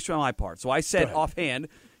miscommunication on my part. So I said offhand,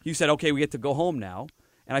 you said, okay, we get to go home now.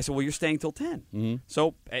 And I said, well, you're staying till 10. Mm-hmm.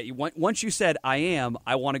 So once you said, I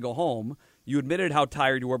want to go home, you admitted how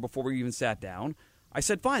tired you were before we even sat down. I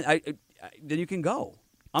said, fine, then you can go.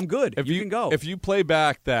 I'm good. You can go. If you play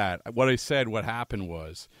back that, what I said, what happened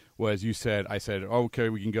was you said, I said, okay,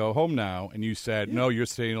 we can go home now. And you said, no, you're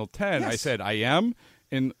staying till 10. Yes. I said, I am.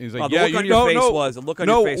 And he's like, the look on your face was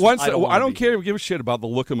I don't give a shit about the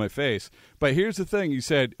look on my face. But here's the thing. You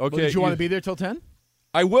said, okay. Did you want to be there till 10?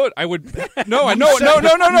 I would. No, no. I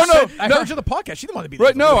heard you on the podcast. You didn't want to be there.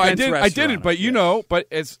 Right? No, I didn't. But but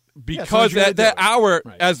it's because that hour,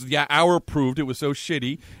 as the hour proved, it was so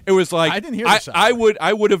shitty. It was like I didn't hear this. I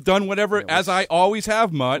would have done whatever as I always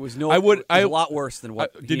have, Mutt. It was a lot worse than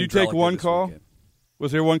what. Did you take one call?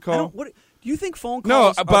 Was there one call? Do you think phone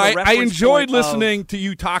No, calls? but I enjoyed listening to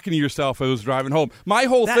you talking to yourself as I was driving home. My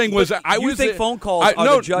whole thing was You think phone calls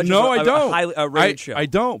are the judge of a rated show? I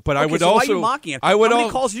don't. But I would so also. why are you mocking it? How many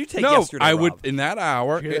calls did you take yesterday? I would Rob? in that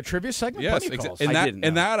hour. Did you hear the trivia segment? Yes, Plenty of calls.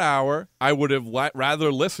 in that hour, I would have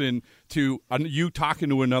rather listened to you talking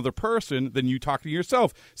to another person than you talking to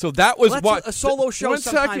yourself. So that was what a solo show.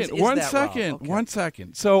 One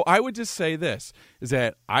second. So I would just say this: is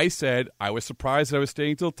that I said I was surprised that I was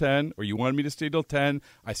staying till 10, or you wanted me to stay till 10.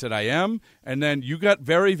 I said I am, and then you got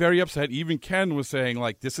very, very upset. Even Ken was saying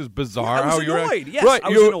like, "This is bizarre." I was how annoyed. you're Yes, I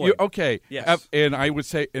was annoyed. okay. Yes. And I would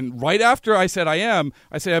say, and right after I said I am,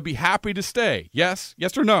 I said I'd be happy to stay. Yes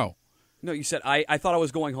or no? No, you said I thought I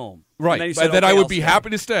was going home. Right, and then you said, that okay, I would I'll be stay. happy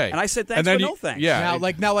to stay. And I said thanks, but no thanks. Yeah.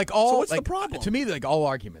 Now, all. So what's the like, problem? To me, like all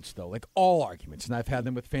arguments, though, like all arguments, and I've had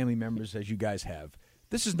them with family members, as you guys have.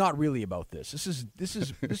 This is not really about this. This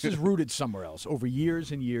is rooted somewhere else over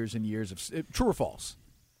years and years and years of true or false.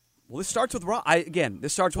 Well, this starts with Rob.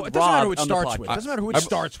 This starts with It doesn't matter Rob who it on the starts with. podcast. It doesn't matter who it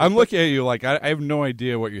starts with. I'm looking at you like I have no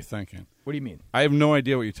idea what you're thinking. What do you mean? I have no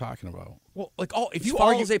idea what you're talking about. Well, like if This you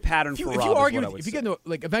follows argue a pattern for if Rob, you is argue, what I would if you say. get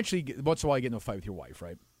into eventually once in a while you get into a fight with your wife,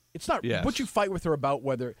 right? It's not what you fight with her about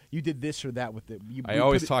whether you did this or that with it. I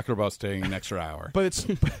always talk about staying an extra hour, but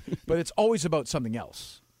it's always about something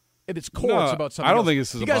else. At its core, it's about something else. I don't think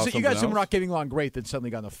this is about something You guys else. were not getting along great, then suddenly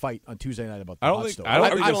got in a fight on Tuesday night about the hot stove.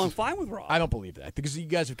 I get along fine with Rob. I don't believe that because you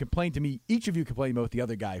guys have complained to me. Each of you complained about the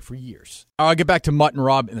other guy for years. I'll get back to Mutt and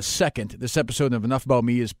Rob in a second. This episode of Enough About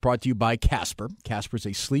Me is brought to you by Casper. Casper is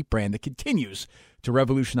a sleep brand that continues to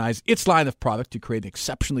revolutionize its line of product to create an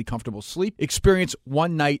exceptionally comfortable sleep experience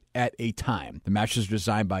one night at a time. The mattresses are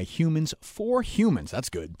designed by humans for humans. That's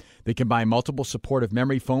good. They combine multiple supportive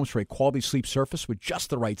memory foams for a quality sleep surface with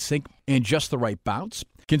just the right sink and just the right bounce.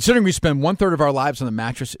 Considering we spend 1/3 of our lives on the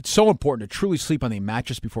mattress, it's so important to truly sleep on a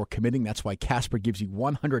mattress before committing. That's why Casper gives you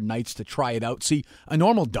 100 nights to try it out. See, a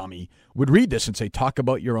normal dummy would read this and say, talk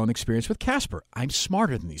about your own experience with Casper. I'm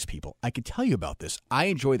smarter than these people. I can tell you about this. I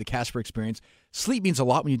enjoy the Casper experience. Sleep means a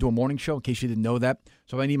lot when you do a morning show, in case you didn't know that.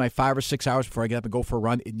 So if I need my 5 or 6 hours before I get up and go for a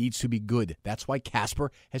run, it needs to be good. That's why Casper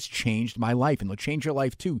has changed my life, and it'll change your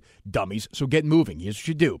life too, dummies. So get moving. Here's what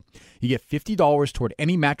you do. You get $50 toward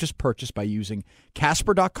any mattress purchase by using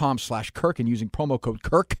Casper.com/Kirk and using promo code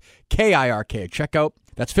Kirk, K-I-R-K at checkout.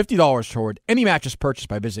 That's $50 toward any mattress purchase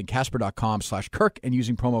by visiting Casper.com/Kirk and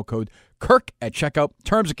using promo code Kirk at checkout.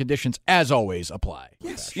 Terms and conditions, as always, apply.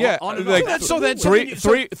 Yes. Yeah,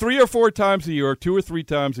 three three or four times a year, or 2 or 3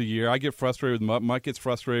 times a year, I get frustrated with Mutt. Mutt gets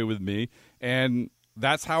frustrated with me, and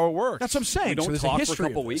that's how it works. That's what I'm saying. We don't there's talk a for a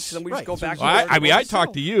couple weeks, then we just go back. I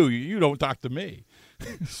talk to you. You don't talk to me.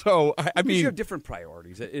 So I mean, you have different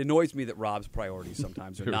priorities. It annoys me that Rob's priorities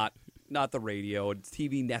sometimes are not the radio. It's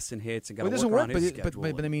TV nests and hits and got to work around his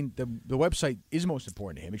schedule. But I mean, the website is most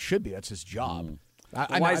important to him. It should be. That's his job.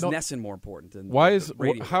 Why is Nesson more important than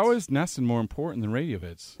radio how hits? is Nesson more important than radio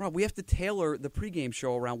hits? Rob, we have to tailor the pregame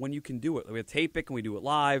show around when you can do it. We have to tape it and we do it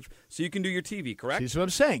live, so you can do your TV, correct? See, this is what I'm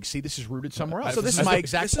saying. See, this is rooted somewhere else. So this is my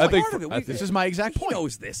exact point. This is my exact point. He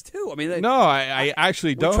knows this too. I mean, no, I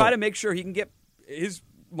actually don't. We try to make sure he can get his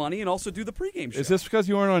money and also do the pregame show. Is this because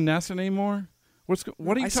you aren't on Nesson anymore?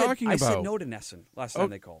 What are you talking about? I said no to Nesson last time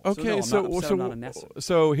they called. Okay, so I'm not on Nesson.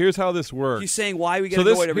 So here's how this works. He's saying why we get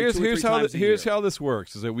annoyed every 2 or 3 times a year. Here's how this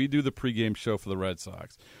works: is that we do the pregame show for the Red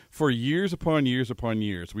Sox for years upon years upon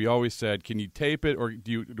years. We always said, "Can you tape it, or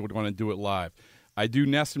do you want to do it live?" I do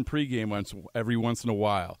Nesson pregame every once in a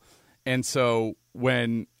while, and so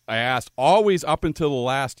when I asked, always up until the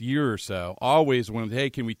last year or so, always when, hey,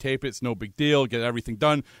 can we tape it? It's no big deal. Get everything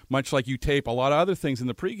done. Much like you tape a lot of other things in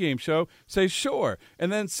the pregame show, say sure.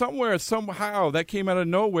 And then somehow that came out of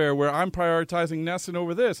nowhere where I'm prioritizing Nesson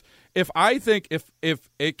over this. If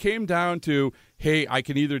it came down to, hey, I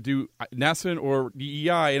can either do Nesson or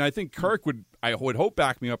WEEI, and I think Kirk would hope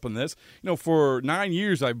back me up on this. For 9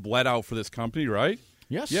 years I've bled out for this company, right?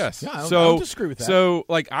 Yes. Yeah, I don't disagree with that. So,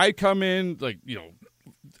 I come in,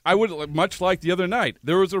 I would, much like the other night,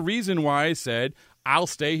 there was a reason why I said, I'll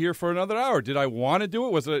stay here for another hour. Did I want to do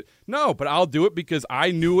it? Was it no? But I'll do it because I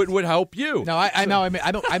knew it would help you. No, I know. I mean,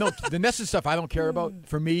 I don't. The Nesson stuff I don't care about.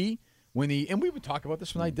 For me, and we would talk about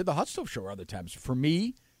this when I did the Hot Stove Show other times. For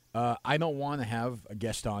me, I don't want to have a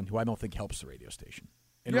guest on who I don't think helps the radio station.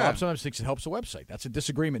 And Rob sometimes thinks it helps the website. That's a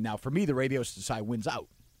disagreement. Now, for me, the radio side wins out.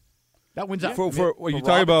 That wins out. What you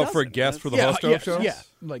talking about for a guest for the Hot Stove Show? Yeah,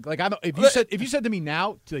 if you said to me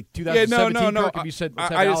now, to 2017, no. Kirk, if you said,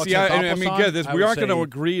 get this. We aren't going to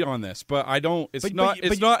agree on this, but I don't.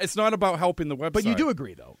 It's not about helping the website. But you do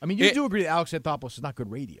agree, though. I mean, you do agree that Alex Anthopoulos is not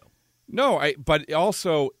good radio. No, but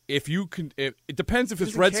also if you can, it depends if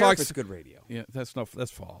it's Red Sox. If it's good radio. Yeah, that's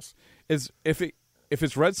false. If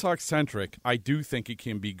it's Red Sox centric, I do think it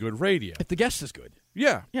can be good radio. If the guest is good.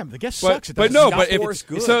 Yeah, but the guest sucks.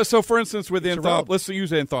 So for instance, with Anthopoulos, let's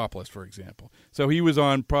use Anthopoulos for example. So he was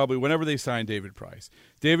on probably whenever they signed David Price.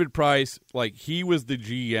 David Price, like he was the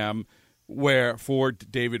GM for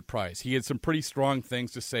David Price. He had some pretty strong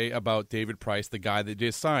things to say about David Price, the guy that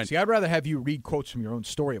just signed. See, I'd rather have you read quotes from your own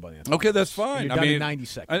story about Anthopoulos. Okay, that's fine. You're done in 90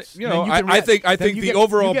 seconds. I think the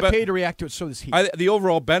overall you get paid to react to it. So does he. The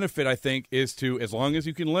overall benefit, I think, is to as long as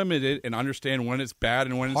you can limit it and understand when it's bad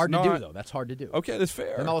and when it's not. Hard to do though. That's hard to do. Okay, that's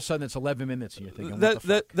fair. And all of a sudden it's 11 minutes and you're thinking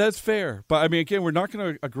that's fair. But I mean, again, we're not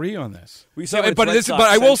going to agree on this. But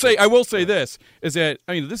I will say this is that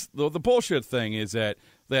the bullshit thing is that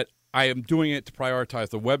I am doing it to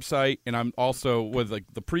prioritize the website, and I'm also with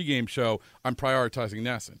the pregame show. I'm prioritizing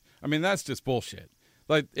Nesson. I mean, that's just bullshit.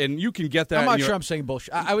 Like, and you can get that. I'm not sure I'm saying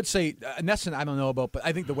bullshit. I would say Nesson. I don't know about, but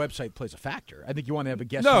I think the website plays a factor. I think you want to have a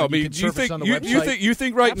guest. No, on, I mean, you think on the website. You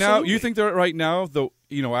think right now? You think that right now?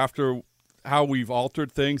 After how we've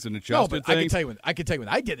altered things and adjusted things. I can tell you when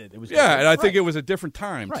I did it. It was and I think it was a different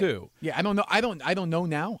time too. Yeah, I don't know. I don't know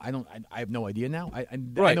now. I have no idea now.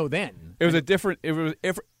 I know then. It was a different.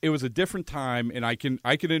 It was a different time, and I can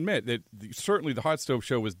admit that certainly the Hot Stove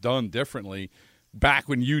Show was done differently back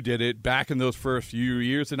when you did it, back in those first few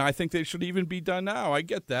years, and I think they should even be done now. I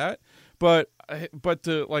get that, but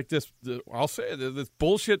like this, I'll say this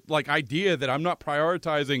bullshit like idea that I'm not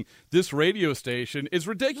prioritizing this radio station is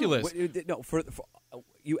ridiculous. No, for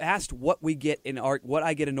you asked what we get in art, what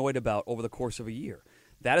I get annoyed about over the course of a year.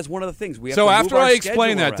 That is one of the things we have. So to after move our I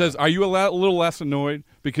explain that, are you a little less annoyed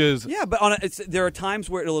because? Yeah, but there are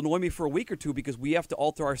times where it'll annoy me for a week or two because we have to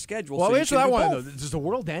alter our schedule. Well, so here's what I want to know: does the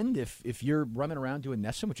world end if you're running around doing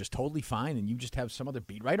Nesson, which is totally fine, and you just have some other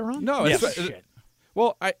beat writer on? No, shit.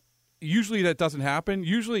 Well, usually that doesn't happen.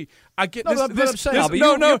 Usually I get this. I'm saying,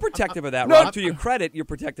 you're protective of that, Rob. To your credit, you're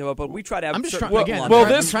protective of it, but we try to have. I'm just trying again. Well,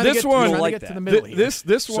 this one, like to the middle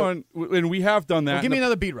this one, and we have done that. Well, give me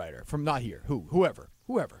another beat writer from not here. Whoever.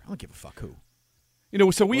 I don't give a fuck who.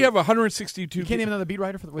 So we have 162. You can't name another beat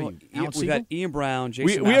writer for the. We've got Ian Brown,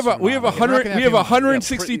 Jason. We have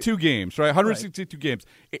 162 games, right? 162 games.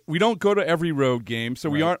 We don't go to every road game, so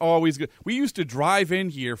we aren't always good. We used to drive in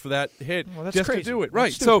here for that hit just crazy. to do it,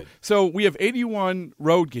 right? So we have 81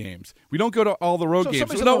 road games. We don't go to all the road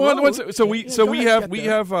games.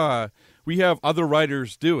 We have other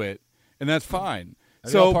writers do it, and that's fine.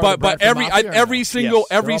 So, but every single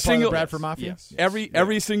Bradford Mafia,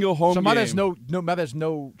 every single home game. Matt has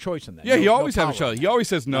no choice in that. Yeah, he always has a choice. He always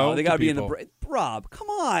says no. They got to be in the Rob. Come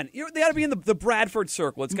on, they got to be in the Bradford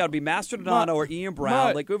circle. It's got to be Master Donato or Ian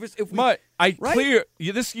Brown. This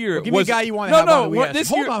year. Give me a guy you want to have on.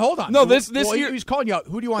 Hold on. No, this year he's calling you out.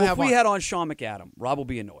 Who do you want to have on? If we had on Sean McAdam, Rob will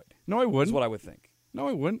be annoyed. No, I wouldn't. That's what I would think. No,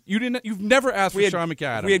 I wouldn't. You've never asked for Sean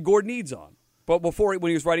McAdam. We had Gordon Eads on, but before when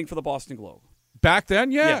he was writing for the Boston Globe. Back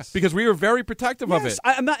then, yes, because we were very protective of it.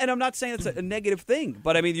 I'm not saying it's a negative thing,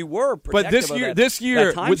 but I mean you were protective but this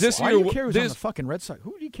year, why do you care who's on the fucking Red Sox?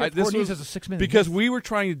 Who do you care? Gordon Eads has a 6 minute. Because we were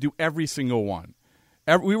trying to do every single one.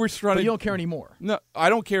 We were trying. But you don't care anymore. No, I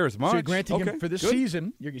don't care as much. So you're granting him for this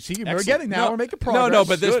season. We're getting now. We're making progress. No,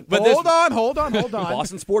 but hold on.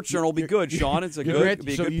 Boston Sports Journal will be good. Sean, it's a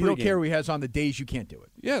good. So you don't care who he has on the days you can't do it.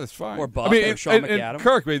 Yeah, that's fine. Or Buck or Sean McAdam. And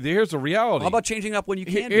Kirk, here's the reality. How about changing up when you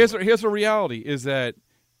can? Here's the reality: is that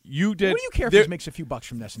you did. What do you care if he makes a few bucks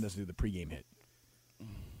from this and doesn't do the pregame hit?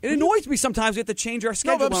 It annoys me sometimes we have to change our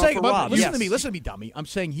schedule. No, but I'm saying, listen to me, dummy. I'm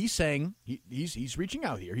saying he's reaching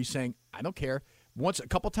out here. He's saying I don't care. A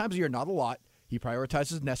couple times a year, not a lot. He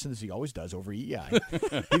prioritizes Nesson as he always does over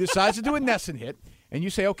EEI. He decides to do a Nesson hit, and you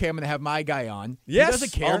say, "Okay, I'm going to have my guy on." Yes, he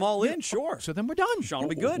doesn't care. I'm all in. Sure. So then we're done. Sean will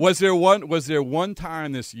be good. Was there one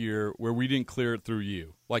time this year where we didn't clear it through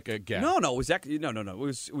you, like a gap? No. It was actually no. It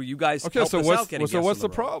was you guys. Okay, helped so us what's out getting what's the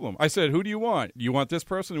road. problem? I said, "Who do you want? You want this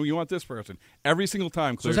person, or you want this person?" Every single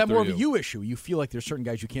time. So is that more of a you issue? You feel like there's certain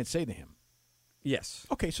guys you can't say to him. Yes.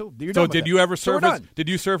 Okay, so you're done with did that. you ever So surface? Did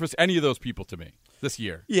you surface any of those people to me this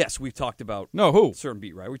year? Yes, we've talked about who certain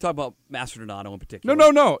beat right. We talked about Master Donato in particular.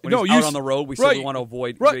 No. When he's out on the road, we said we want to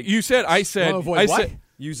avoid. Right. I said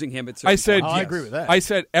using him at. I said. I agree with that. I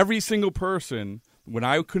said every single person when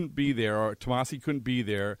I couldn't be there or Tomasi couldn't be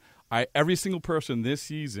there. every single person this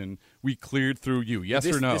season we cleared through you. Yes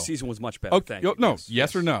or no? This season was much better. Okay, Thank you. no.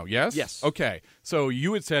 Yes or no? Yes? Yes. Okay. So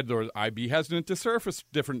you had said I'd be hesitant to surface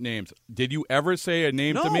different names. Did you ever say a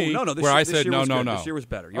name to me No. where I said no? This year was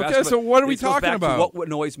better. You Okay, so what are we talking about? What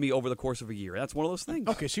annoys me over the course of a year? That's one of those things.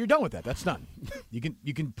 Okay, so you're done with that. That's done. You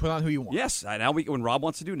can put on who you want. Yes. Now when Rob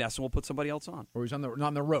wants to do Nesson, we'll put somebody else on. Or he's on the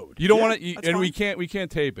road. You don't want to, that's and fine. we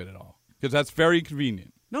can't tape it at all because that's very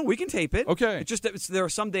convenient. No, we can tape it. Okay. It's just that there are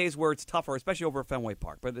some days where it's tougher, especially over at Fenway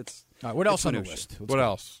Park. But it's All right, what else on the minutia. list? What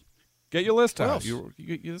else? Get your list What out. else?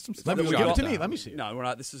 There's some Let stuff me to give it jot to me. down. Let me see it. No, we're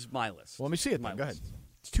not. This is my list. Well, let me see it My then. Go ahead. list.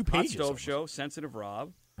 It's 2 Hot pages. Stove almost. Show, Sensitive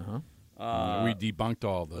Rob, We debunked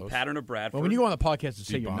all those. Pattern of Bradford. Well, when you go on the podcast and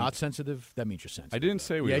say you're Debunked. not sensitive, that means you're sensitive. I didn't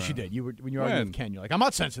say we Yes, were. you did. When you're arguing with Ken, you're like, I'm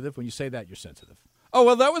not sensitive. When you say that, you're sensitive. Oh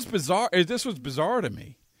well, that was bizarre. This was bizarre to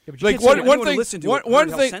me. Yeah, but you Like can't say one anyone thing. who listened to One it heard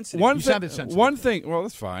how thing. sensitive One you thing. sounded sensitive. One thing. Well,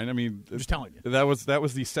 that's fine. I mean, I'm just telling you. that was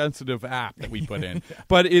the sensitive app that we put in.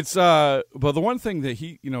 But it's but the one thing that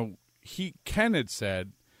Ken had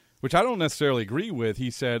said, which I don't necessarily agree with. He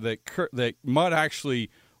said that Mut actually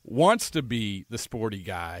wants to be the sporty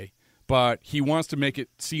guy, but he wants to make it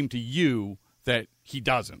seem to you that he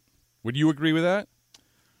doesn't. Would you agree with that?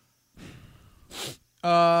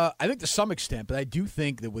 I think to some extent, but I do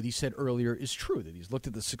think that what he said earlier is true, that he's looked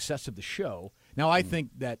at the success of the show. Now, I think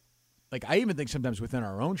that, I even think sometimes within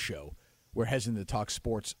our own show, we're hesitant to talk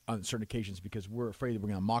sports on certain occasions because we're afraid that we're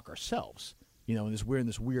going to mock ourselves. We're in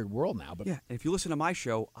this weird world now. But yeah, and if you listen to my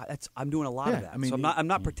show, I'm doing a lot of that. I mean, so I'm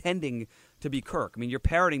not pretending to be Kirk. I mean, you're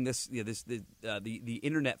parroting the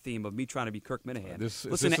internet theme of me trying to be Kirk Minahan. Is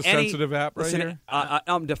this a sensitive app right here?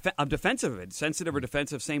 I'm defensive of it. Sensitive or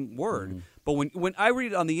defensive, same word. But when I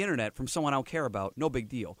read it on the internet from someone I don't care about, no big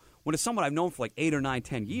deal. When it's someone I've known for 8 or 9,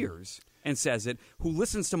 10 years and says it, who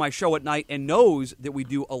listens to my show at night and knows that we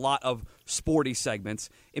do a lot of sporty segments,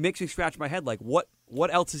 it makes me scratch my head. Like, what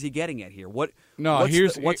else is he getting at here? What's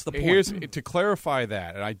the point? Here's to clarify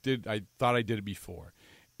that, and I thought I did it before.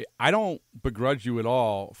 I don't begrudge you at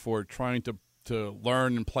all for trying to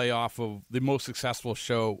learn and play off of the most successful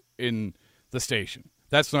show in the station.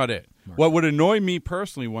 That's not it. Right. What would annoy me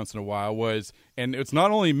personally once in a while was, and it's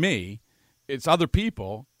not only me, it's other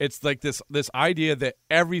people. It's like this idea that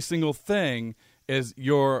every single thing is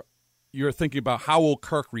you're thinking about how will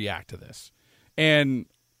Kirk react to this, and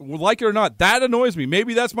like it or not, that annoys me.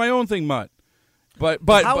 Maybe that's my own thing, Mut. But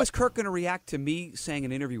how is Kirk going to react to me saying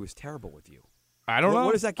an interview was terrible with you? I don't know.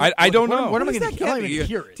 What does that? I don't know. What am I does going that to get? I'm not even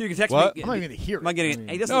hear it? You can text What? me. I'm not even going to hear it. Am I getting?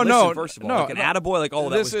 He doesn't No, listen. First of all, like an attaboy, like that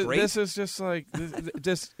was great. This is just like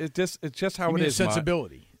it's just how You it mean is.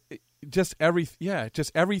 sensibility. Just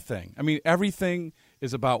everything. I mean, everything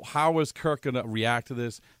is about how is Kirk going to react to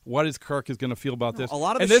this? What is Kirk going to feel about this? A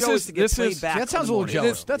lot of and the this show is is to get played back. That sounds a on little the jealous.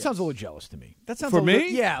 morning. That sounds a little jealous to me. That sounds For a little,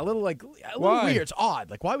 me? Yeah, a little Why? weird. It's odd.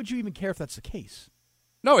 Like, why would you even care if that's the case?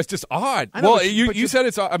 No, it's just odd. I know, Well, but you said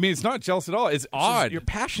it's. I mean, it's not jealous at all. It's odd. You're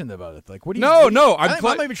passionate about it. Like, what do you? No. I'm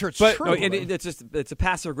not even sure it's but- true. No, and it's a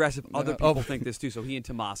passive aggressive. Other people think this too. So he and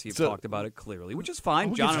Tomasi have So- talked about it clearly, which is fine.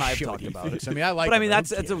 Who John gives and a I have shit talked what he about thinks? it. I mean, I like but it, I mean, but that's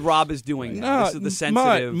who what cares? Rob is doing. No, Now. This is the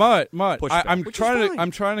sensitive. Mut. pushback, I'm which is trying to. fine.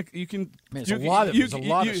 I'm trying to. You can. Man, you, there's a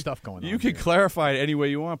lot of you- stuff going on You can here. clarify it any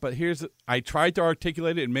way you want, but I tried to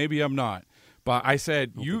articulate it, and maybe I'm not. But I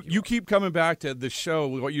said you keep coming back to the show,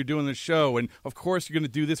 what you're doing in the show, and of course you're going to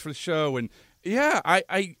do this for the show, and yeah,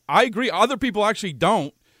 I agree. Other people actually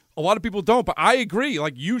don't. A lot of people don't, but I agree.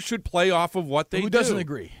 Like, you should play off of what they do. Who doesn't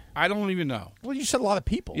agree? I don't even know. Well, you said a lot of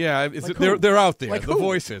people. Yeah, Like who? they're out there. Like the who?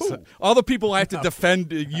 voices, Who? all the people I have to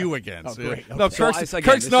defend you against. Oh, great. No, Okay. Kirk's, So,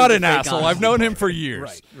 again, Kirk's this not is an the fake asshole. I've honesty known part. him for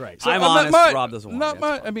years. Right. I'm honest. Rob doesn't want Not it.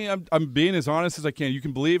 much. That's I mean, I'm being as honest as I can. You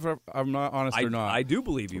can believe if I'm not honest or not. I do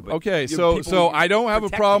believe you. But Okay, people so I don't have a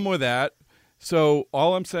protect problem me. with that. So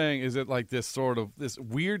all I'm saying is that, like, this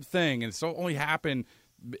weird thing, and it's only happened.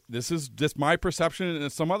 This is just my perception,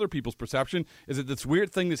 and some other people's perception is that this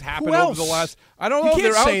weird thing that's happened over the last. I don't know. You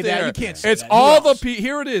can't they're say out that. there. You can't say It's that. Who all else?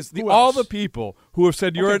 here it is. Who All else? the people who have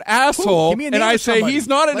said you're Okay. an asshole, Who? Give me a and name I of say somebody. he's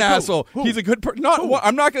not an Like who? asshole. Who? He's a good person.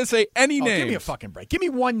 I'm not going to say any names. Give me a fucking break. Give me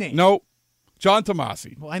one name. No, John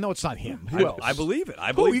Tomasi. Well, I know it's not him. Who else? I believe it.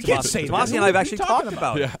 I believe you can't Tomasi. say that. Tomasi Who and I have are you actually talking talked about?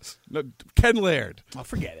 about it. Yes, no, Ken Laird. Oh,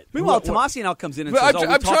 forget it. Meanwhile, What- Tomasi now comes in and But says, I'm we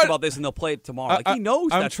talked trying- about this and they'll play it tomorrow. Like, he knows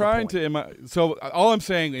I'm that's trying the point. to. So all I'm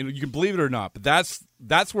saying, and you can believe it or not, but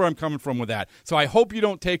that's where I'm coming from with that. So I hope you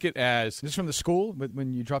don't take it as. This from the school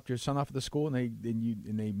when you dropped your son off at the school and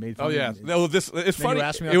they made fun Oh of you yeah, and- no. It's then funny. you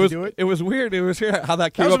asked me not it was to do it? It was weird. It was weird how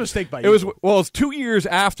that came was a up. mistake by it you. was well. It's 2 years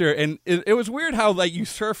after, and it was weird how like you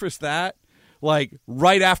surfaced that like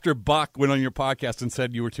right after Buck went on your podcast and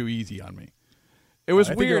said you were too easy on me. It was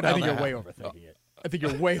I think weird. I how think that you're way happened. overthinking it. I think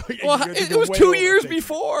you're way. Well, it was 2 years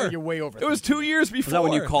before. You're way over. It was 2 years before. Was that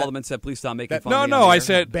when you called them and said, "Please stop making fun of me"? No, I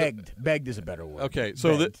said begged is a better word. Okay,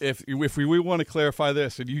 so if we want to clarify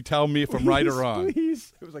this, and you tell me if I'm right or wrong.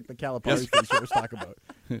 Please. It was like the Calipari thing I was talking about.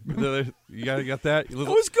 You got that? It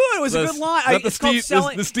was good. It was a good line. It's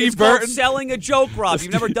called selling a joke, Rob.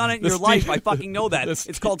 You've never done it in your life. I fucking know that.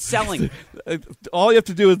 It's called selling. All you have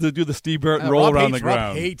to do is to do the Steve Burton roll around the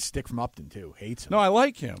ground. Rob hates Dick from Upton too. Hates him. No, I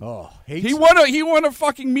like him. Oh, hates he him. won a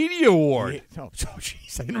fucking media award.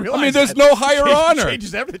 Jeez, I didn't realize. I mean, there's no higher honor.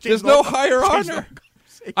 Changes everything. There's no higher honor.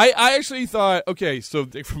 I actually thought, okay, so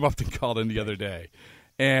Dick from Upton called in the other day,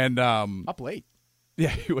 and up late. Yeah,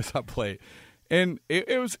 he was up late. And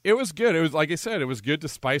it was good. It was, like I said, it was good to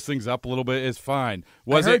spice things up a little bit. It's fine.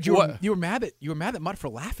 I heard you were mad at Mutt for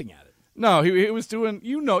laughing at it. No, he was doing.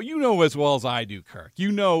 You know as well as I do, Kirk.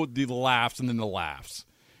 You know the laughs and then the laughs,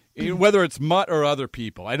 whether it's Mutt or other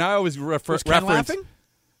people. And I always reference. Laughing?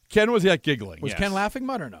 Ken was giggling. Was yes. Ken laughing,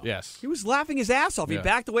 Mutt, or no? Yes. He was laughing his ass off. He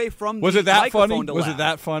backed away from was the it that microphone funny? to Was laugh. it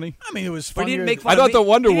that funny? I mean, it was But funny. he didn't make fun I of thought me. the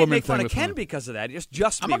Wonder He didn't Woman make fun thing of was Ken funny. because of that.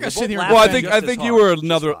 Just I'm me. not gonna We're sit here both and- Well, I laughing think just think as you hard. were Just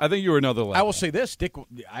another. fine. I think you were another level. I will say this, Dick.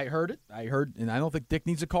 I heard it, and I don't think Dick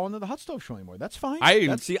needs to call into the Hot Stove Show anymore. That's fine. I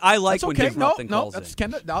like that's when okay. Dick Ruffin calls that's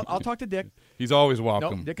in. Ken. I'll talk to Dick. He's always No,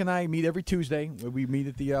 welcome. Dick and I meet every Tuesday. We meet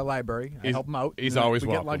at the library. I help him out. He's and then always we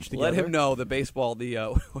welcome. Get lunch together. Let him know the baseball.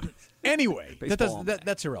 Anyway, Baseball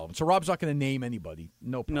that's irrelevant. So Rob's not going to name anybody.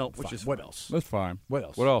 No problem. No, which Fine. is what fine. else? That's fine. What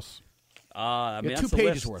else? What else? I mean, You got that's 2 the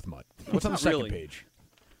pages list. worth, Mutt. What's on the Not second really. page?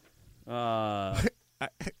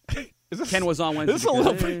 Ken was on Wednesday.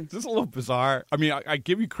 This is a little bizarre. I mean, I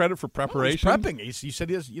give you credit for preparation. He's prepping. You said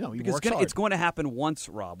he Because works hard. it's going to happen once,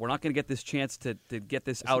 Rob. We're not going to get this chance to get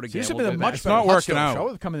this out again. This has We'll been a go much back. It's better not Hot working Stove out. show.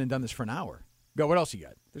 We've come in and done this for an hour. Go. What else you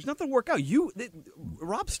got? There's nothing to work out.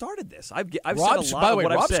 Rob started this. I've Rob's, said a lot by the of way,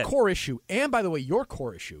 what I've Rob's said. core issue, and by the way, your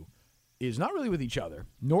core issue, is not really with each other,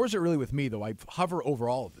 nor is it really with me, though I hover over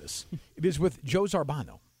all of this. It is with Joe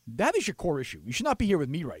Zarbano. That is your core issue. You should not be here with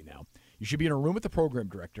me right now. You should be in a room with the program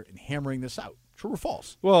director and hammering this out. True or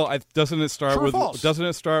false? Well, doesn't it start True or with false?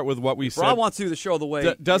 what we said? Rob wants to do the show the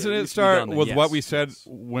way. Doesn't it it used to be start done then? with Yes. what we said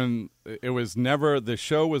when it was never the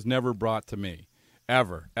show was never brought to me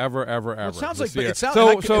ever. It sounds like this year. it sounds. so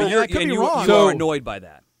I so could be you wrong. are annoyed by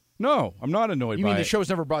that. no, I'm not annoyed You by mean the it. show's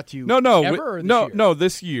never brought to you? No, ever or this year? no.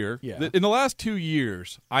 This year, Yeah. in the last 2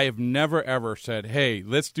 years, I have never ever said, "Hey,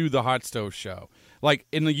 let's do the Hot Stove Show." Like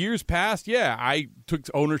in the years past, yeah, I took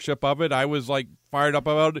ownership of it. I was like fired up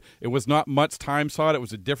about it. It was not much time slot. It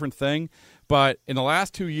was a different thing. But in the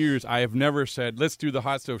last 2 years, I have never said, "Let's do the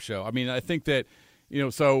Hot Stove Show." I mean, I think that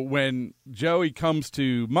so when Joey comes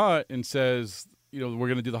to Mutt and says, we're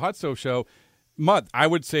going to do the Hot Stove Show. Mutt, I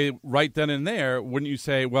would say right then and there, wouldn't you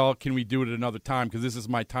say, well, can we do it another time? Because this is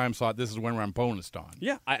my time slot. This is when I'm bonused on.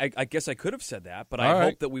 Yeah, I guess I could have said that, but All I right.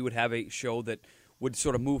 hope that we would have a show that would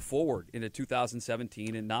sort of move forward into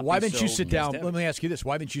 2017 and not. Why be didn't so you sit down? heavy. Let me ask you this: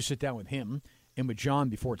 why didn't you sit down with him and with John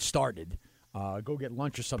before it started? Go get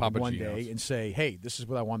lunch or something Papa one Gino's. day and say, "Hey, this is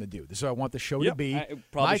what I want to do. This is what I want the show to Yep, be. I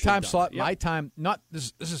probably My should have time done slot, that. Yep. my time. Not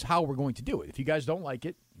this. This is how we're going to do it. If you guys don't like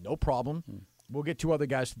it, no problem. We'll get 2 other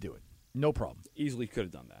guys to do it. No problem. Easily could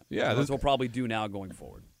have done that. Yeah, that's this- what we'll probably do now going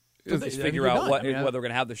forward. Just I mean, figure you're out done. what I mean, whether we're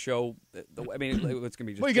going to have the show. I mean, it's going to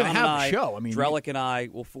be just Well, you're gonna John and have the I, show. I mean, Drellick and I.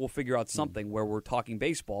 We'll figure out something where we're talking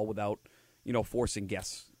baseball without forcing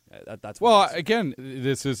guests. That's what Well, it is. again,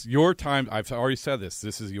 this is your time. I've already said this.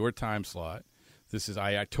 This is your time slot. This is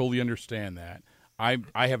I totally understand that.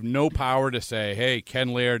 I have no power to say, hey, Ken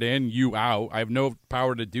Laird in, you out. I have no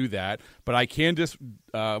power to do that. But I can just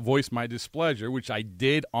voice my displeasure, which I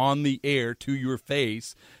did on the air to your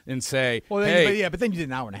face, and say, Well, hey. but then you did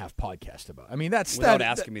an hour-and-a-half podcast about it. I mean, that's Without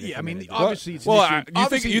asking me to Yeah, I come in mean, and do it. obviously, it's an Well, issue. you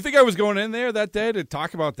Obviously- think I was going in there that day to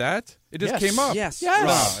talk about that? It just Yes. came up. Yes.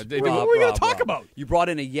 Yes. No, What are we going to talk Rob. about? You brought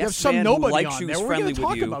in a have yes some man nobody who likes on you, there. who's What are we friendly gonna with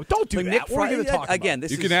talk you. about? Don't do But that. Nick What are we gonna Fryer- talk about? Again,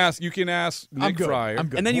 this You is can ask Nick I'm good. Fryer. I'm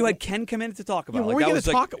good. And then you had Ken come in to talk about. Yeah, it. what Like, are we that gonna was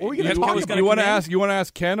talk- what are we gonna Ken talk was about? gonna You want to come in. ask? You want to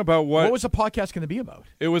ask Ken about what? What was the podcast going to be about?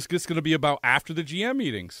 It was just going to be about after the GM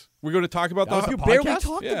meetings. We're going to talk about That was the a You barely podcast?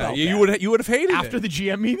 talked Yeah, about you that. would have hated After it. the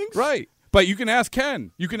GM meetings? Right. But you can ask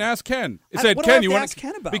Ken. You can ask Ken. It I- said, what do I Ken, have you to want ask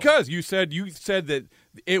Ken about? Because you said that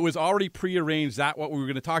it was already prearranged that what we were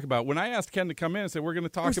going to talk about. When I asked Ken to come in and said we're going to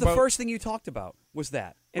It talk was about the first thing you talked about was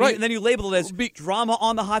that. And Right. then you labeled it as drama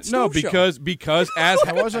on the hot stove show. because as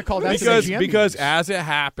What was it called? After the GM because meetings? as it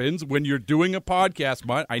happens when you're doing a podcast,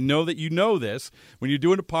 Mutt, I know that you know this. When you're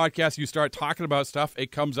doing a podcast, you start talking about stuff.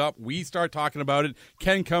 It comes up. We start talking about it.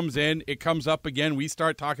 Ken comes in. It comes up again. We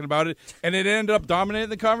start talking about it, and it ended up dominating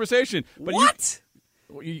the conversation. But What?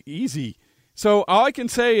 Easy. So all I can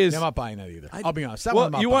say is, I'm not buying that either. I'll be honest. That well,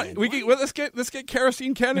 one I'm you not want buying. let's get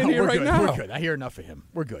Kerosene Ken in here we're right good. now. We're good. I hear enough of him.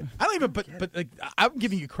 We're good. I don't even. But like, I'm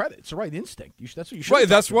giving you credit. It's the right instinct. That's what you should. Right.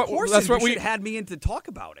 That's what. Of course, That's what you we should have had me in to talk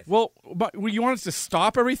about it. Well, but you want us to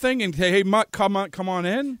stop everything and say, "Hey, Mutt, come on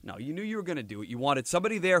in." No, you knew you were going to do it. You wanted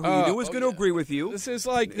somebody there who you knew was going to agree with you. This is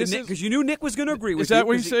like because you knew Nick was going to agree with is you. that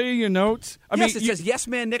what you say in your notes? I Yes, mean, it says yes,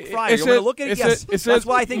 man, Nick Fryer. You want to look at it? Yes. That's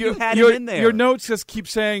why I think you had him in there. Your notes just keep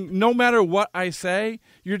saying, no matter what I say,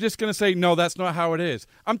 you're just going to say, no, that's not how it is.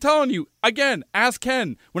 I'm telling you, again, ask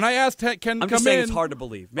Ken. When I asked Ken to come in. I'm just saying it's hard to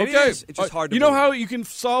believe. Maybe okay. it is. It's just hard to believe. believe. You know how you can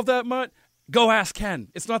solve that, Mutt? Go ask Ken.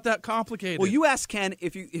 It's not that complicated. Well, you asked Ken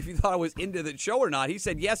if you thought I was into the show or not. He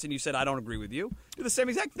said yes, and you said I don't agree with you. You're the same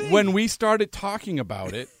exact thing. When we started talking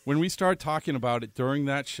about it, during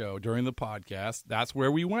that show, during the podcast, that's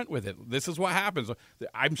where we went with it. This is what happens.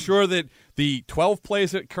 I'm sure that the 12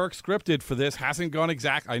 plays that Kirk scripted for this hasn't gone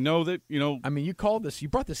exact. I know that, I mean, you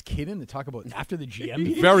brought this kid in to talk about after the GM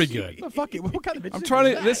meeting? Very good. Fuck it. What kind of I'm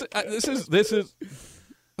trying to. This is.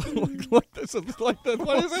 What is it?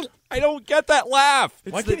 I don't get that laugh.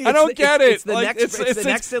 I don't get it. It's the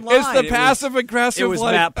next in line. It's the passive aggressive. It was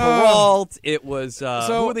Matt Peralt. It was who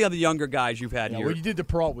are the other younger guys you've had here? What you did to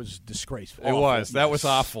Peralt was disgraceful. It was. That was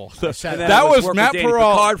awful. That was Matt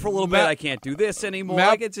Peralt. Card for a little bit. I can't do this anymore.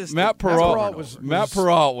 Matt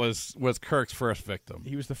Peralt was Kirk's first victim.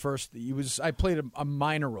 He was the first. I played a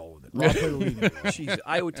minor role with it. Rob played a leading role. Jeez,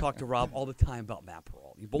 I would talk to Rob all the time about Matt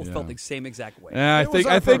Peralt. You both felt the same exact way. I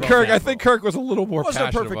think Kirk was a little more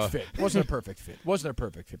passionate. Wasn't a perfect fit.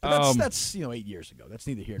 But that's 8 years ago. That's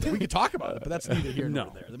neither here nor there. We could talk about it, but that's neither here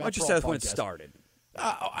nor there. I just said when it started.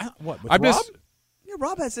 What? With Rob? Yeah,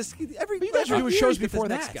 Rob has this. You guys were doing shows before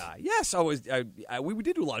that. Next guy. Yes, we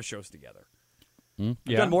did do a lot of shows together. Yeah.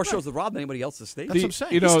 I've done more shows with Rob than anybody else this stage. That's what I'm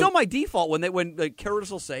saying. He's still my default when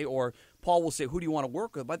Curtis will say or Paul will say, "Who do you want to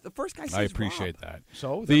work with?" But the first guy says I appreciate Rob. that.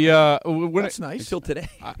 So that's nice. Until today.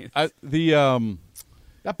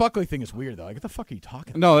 That Buckley thing is weird though. Like, what the fuck are you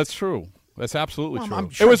talking about? No, that's true. That's absolutely true.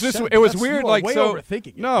 I'm sure it was weird. Like way so. Overthinking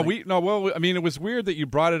it. No, I mean, it was weird that you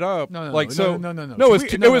brought it up. No. No. It's weird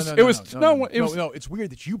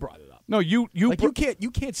that you brought it up. No, you you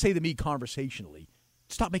can't say to me conversationally,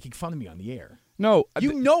 stop making fun of me on the air. No,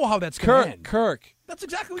 you know how that's going to end. Kirk. That's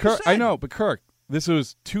exactly what you said. I know, but Kirk, this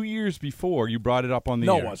was 2 years before you brought it up on the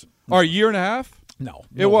air. No, it wasn't. Or a year and a half? No,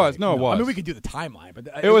 it was. No, it was. I mean, we could do the timeline, but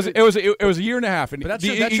it was a year and a half. And but that's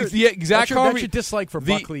the exact that's your dislike for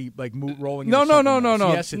Buckley, like rolling. No.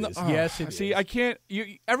 Yes, it is. Yes, it is. See, I can't.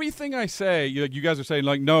 Everything I say, you guys are saying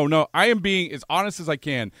like, no. I am being as honest as I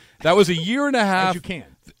can. That was a year and a half. As you can.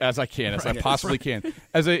 As I can, as I possibly can.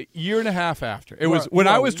 As a year and a half after. It was when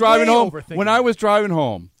I was driving home. When I was driving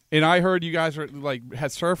home. And I heard you guys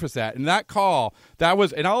had surfaced that, and that call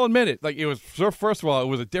and I'll admit it, like it was first of all, it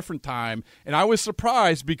was a different time, and I was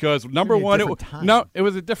surprised because number one, it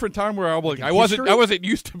was a different time where I wasn't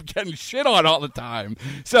used to getting shit on all the time,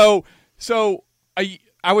 so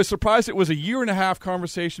I was surprised it was a year and a half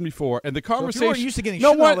conversation before, and the conversation. So if you were used to getting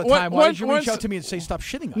shit all the time, why did you reach out to me and say stop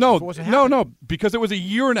shitting on me? No, because it was a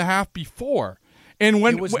year and a half before. And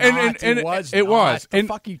when it was it was. The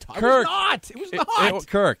fuck you talking? Kirk, it was not.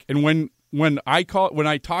 Kirk, and when I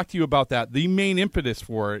talked to you about that, the main impetus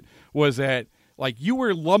for it was that like you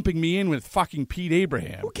were lumping me in with fucking Pete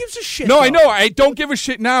Abraham. Who gives a shit? No, though? I know. I don't give a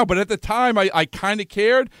shit now, but at the time I kind of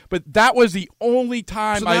cared. But that was the only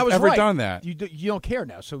time I've ever done that. You don't care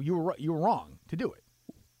now, so you were wrong to do it.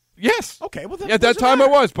 Yes. Okay. Well, at that time I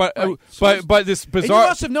was, but but this bizarre. And you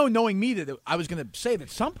must have known, knowing me, that I was going to say it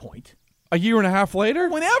at some point. A year and a half later?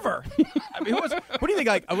 Whenever. I mean, what do you think?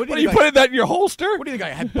 What are you putting that in your holster? What do you think?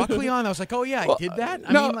 I had Buckley on. I was like, oh yeah, I did that.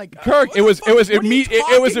 I mean, like, Kirk, it was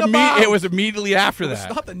immediately after that. It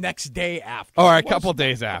was not the next day after. All right, a couple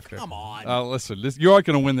days after. Come on. Listen, you aren't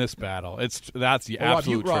going to win this battle. That's the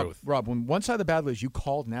absolute truth. Rob, when one side of the battle is you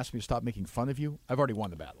called and asked me to stop making fun of you, I've already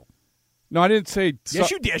won the battle. No, I didn't say.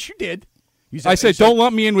 Yes, you did. Yes, you did. I said, don't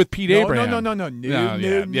lump me in with Pete Abraham. No. That's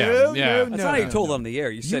not how you told on the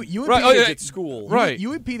air. You said you and Pete at school. Right.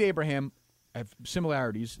 You and Pete Abraham have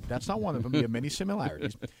similarities. That's not one of them. We have many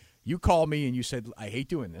similarities. You called me and you said, I hate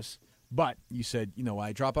doing this. But you said,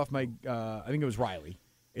 I drop off my, I think it was Riley,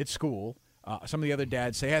 at school. Some of the other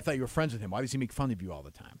dads say, hey, I thought you were friends with him. Why does he make fun of you all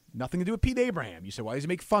the time? Nothing to do with Pete Abraham. You said, why does he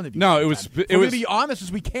make fun of you? No, it was. We're going to be honest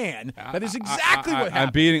as we can. That is exactly what happened.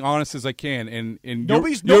 I'm being honest as I can. And none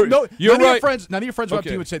of your friends went up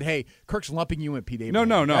to you and said, hey, Kirk's lumping you in Pete Abraham.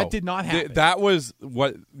 No. That did not happen. That was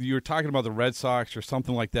what you were talking about, the Red Sox or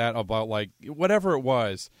something like that, about like whatever it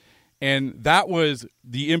was. And that was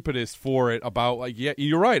the impetus for it about, like, yeah,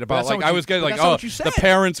 you're right. About, like, I was getting, like, oh, the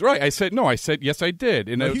parents, right. I said, yes, I did.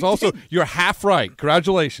 And it was also, you're half right.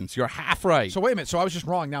 Congratulations. You're half right. So wait a minute. So I was just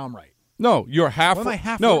wrong. Now I'm right. No, you're half what am I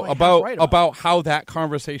half No, what am I half right about how that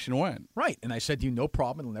conversation went. Right. And I said to you, no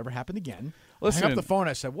problem. It'll never happen again. Listen, I hung up the phone.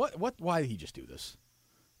 I said, why did he just do this?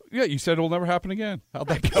 Yeah, you said it'll never happen again. How'd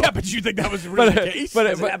that go? Yeah, but you think that was really the case?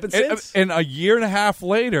 Has it happened since? And a year and a half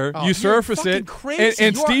later, you surface it, crazy.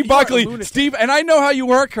 and Steve Buckley, and I know how you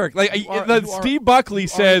work, Kirk. Like Steve Buckley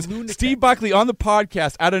says, Steve Buckley on the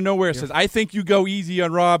podcast out of nowhere says, "I think you go easy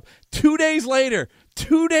on Rob." 2 days later.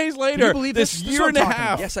 2 days later, can you believe this year and a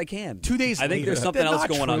half. Yes, I can. 2 days later. I think there's something else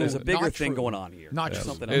going on. There's a bigger Not thing true. going on here. Not true.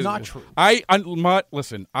 Something It's else. not true. Mutt,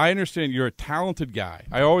 listen, I understand you're a talented guy.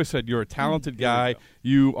 I always said you're a talented guy.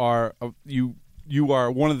 You are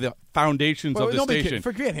one of the foundations of the station.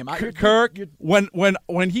 Forget him. Kirk,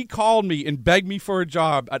 when he called me and begged me for a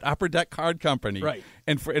job at Upper Deck Card Company, right.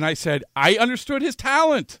 and I said, I understood his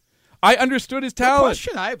talent. No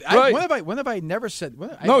question. Right. When have I never said?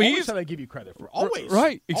 I No, always said I give you credit for always.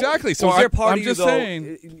 Right, exactly. Always. So Was there part I'm of just you, though,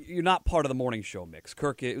 saying, you're not part of the morning show mix.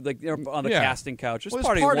 Kirk, like on the casting couch, just Well,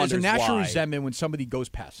 part of you there's wonders a natural why. resentment when somebody goes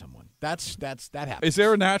past someone. That happens. is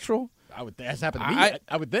there a natural? That's happened to me.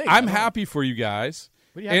 I would think. I'm happy for you guys.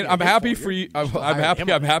 And I'm happy for you. I'm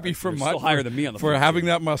happy for Still Mutt higher than me on the for phone. having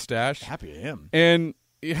that mustache. Happy to him. And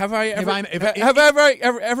have I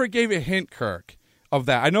ever gave a hint, Kirk, of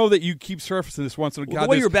that? I know that you keep surfacing this once in a while. The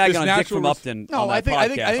way you're bagging on Dick from Upton. No, on I that think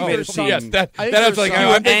podcast made it there's seem. Yes, that's like you were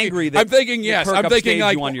I'm thinking, angry that I'm thinking yes. Kirk I'm thinking upstaged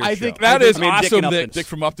like you on your I show. think that is I mean, awesome Dick that Dick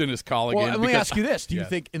from Upton is calling Well, in. let me because- ask you this: do you Yes.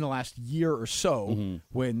 think in the last year or so,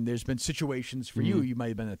 when there's been situations for you might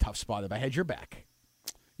have been in a tough spot if I had your back?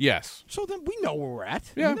 Yes. So then we know where we're at.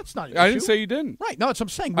 Yeah. I mean, that's not an I issue. didn't say you didn't. Right. No, that's what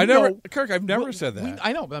I'm saying. Kirk, I've never said that.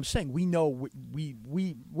 I know, but I'm saying we know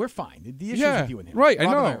we're fine. The issue Yeah. with you and him. Right. Rob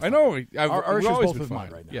and I are fine. know. Our We've issue's always both been with fine.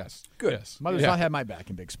 mine right now. Yes. Good. Yes. Mother's Yeah. not had my back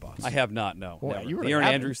in big spots. I have not. No. Well, never. you The really Aaron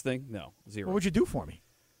haven't. Andrews thing. No. Zero. What would you do for me?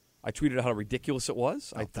 I tweeted out how ridiculous it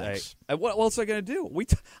was. Thanks. What else am I going to do?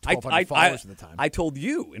 1,200 followers at the time. I told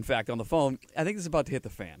you, in fact, on the phone, I think this is about to hit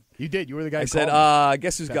the fan. You did. You were the guy. I who said, called me.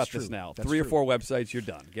 guess who's That's got true. this now? That's 3 or true. 4 websites, you're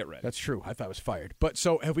done. Get ready. That's true. I thought I was fired. But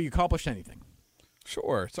so have we accomplished anything?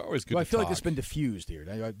 Sure. It's always good. Well, I to feel like talk. it's been diffused here.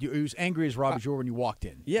 You was angry as Rob as you were when you walked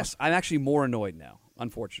in. Yes, I'm actually more annoyed now,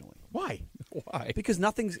 unfortunately. Why? Why? Because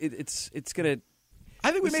nothing's. It's going to. I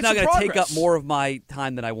think we It's made not some going to progress. take up more of my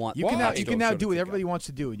time than I want. You can now, Still you can now sort of do what take everybody up. wants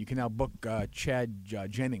to do, and you can now book Chad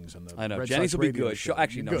Jennings on the. I know Red Jennings Sox will be radio good. show.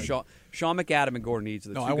 Actually, no. Good. Sean McAdam and Gordon Eads are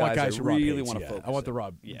the No, two I want guys I who Rob really hates. want to Yeah. focus. I want the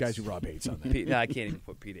on. guys who Rob hates on that. Pete, no, I can't even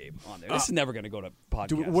put Pete Abe on there. This is never going to go to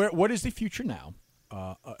podcast. What is the future now?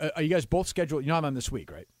 Are you guys both scheduled? You're not on this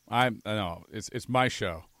week, right? I know. It's my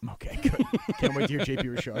show. Okay, good. Can't wait to hear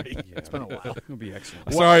JP Ricciardi. It's been a while. It'll be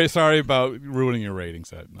excellent. Sorry about ruining your ratings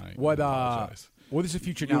that night. What I apologize. What is the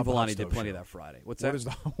future You now? and of the Hot Villani did Stove plenty Show? of that Friday. What's What that? is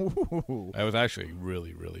the? That was actually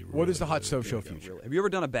really, really. What is the Hot really Stove good. Show future? Have you ever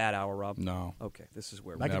done a bad hour, Rob? No. Okay, this is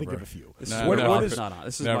where I can think Never. of a few. This No, is where never. Rob's not on.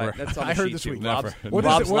 This is Never. my. That's on the I heard sheet this too. week. Never.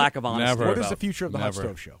 Rob's What- lack of honesty. Never. What is about- the future of the Hot Never.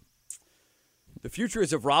 Stove Show? The future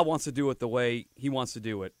is if Rob wants to do it the way he wants to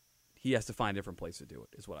do it, he has to find a different place to do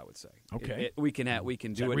it. Is what I would say. Okay. We can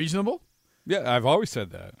Is do that it. reasonable? Yeah, I've always said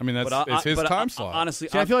that. I mean, it's his time slot. Honestly,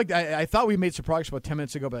 See, I feel like I thought we made some progress about 10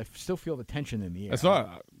 minutes ago, but I still feel the tension in the air. It's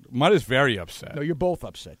not. Mutt is very upset. No, you're both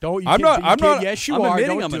upset. Don't you? I'm can't- not- you I'm can't- not- Yes, you I'm are. admitting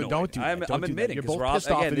Don't I'm do, annoyed. don't do that. I'm Don't do that. admitting You're 'cause both Rob, pissed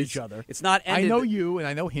off again, at it's- each other. it's not I ended- know you, and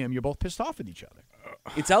I know him. You're both pissed off at each other.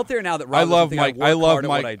 It's out there now that Rob I love doesn't think Mike- I work love hard at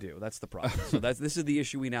Mike- what I do. That's the problem. So this is the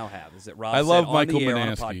issue we now have. Is that Rob I love said Michael on the air on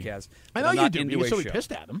a Minihanizky. podcast? I that know I'm you not do. into You can a still be show.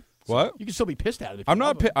 pissed at him. What? You can still be pissed at him. If I'm you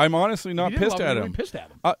not. love him. I'm honestly not If you didn't pissed love him, at you'd him. be pissed at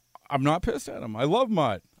him. I'm not pissed at him. I love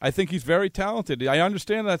Mutt. I think he's very talented. I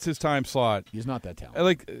understand that's his time slot. He's not that talented.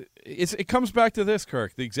 Like it comes back to this,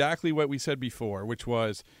 Kirk. Exactly what we said before, which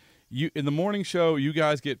was, you in the morning show, you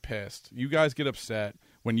guys get pissed. You guys get upset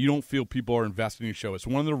when you don't feel people are investing in your show. It's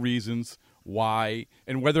one of the reasons why,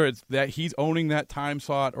 and whether it's that he's owning that time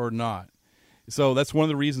slot or not. So that's one of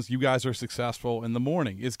the reasons you guys are successful in the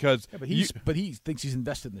morning is because. Yeah, but he thinks he's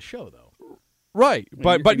invested in the show, though. Right,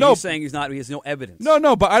 but You're no, saying he's not. He has no evidence.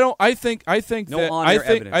 no, but I don't. I think No that on-air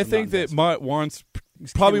evidence I of think that non-investment. Mutt wants Stephen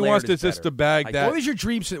probably Laird wants is to just better. to bag that. What is your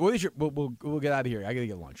dream? What is your? We'll get out of here. I gotta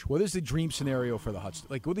get lunch. What is the dream scenario for the Hot Stove?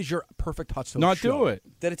 Like, what is your perfect Hot Stove Not show? do it.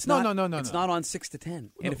 That it's No, not. no. It's not on 6 to 10.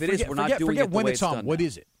 And No, if it is, we're not forget, doing forget it the when way it's on. done What now.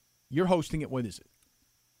 is it? You're hosting it. What is it?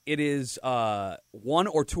 It is one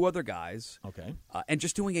or two other guys. Okay. And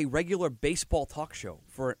just doing a regular baseball talk show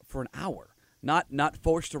for an hour, not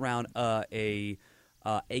forced around a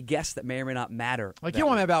guest that may or may not matter. Like that you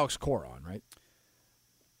want to way. have Alex Cora on, right?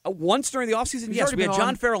 Once during the offseason, He's yes. already We had been John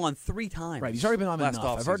on- Farrell on 3 times. Right, he's already been on last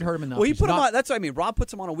enough. I've offseason. heard him enough. Well, he He's put him not- on. That's what I mean. Rob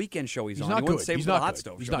puts him on a weekend show. He's on. not He wouldn't good. save him He's for the not Hot good.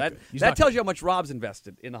 Stove He's Show. not That good. He's that not tells good. you how much Rob's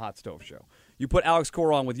invested in the Hot Stove Show. You put Alex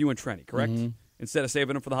Cora on with you and Trenny, correct? Instead of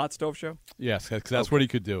saving him for the Hot Stove Show. Yes, because that's what he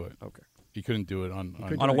could do it. Okay. He couldn't do it on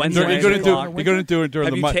On a Wednesday. He couldn't night. do it during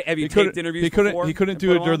Have the you Mike. have you he couldn't- taped interviews he couldn't, before He couldn't and do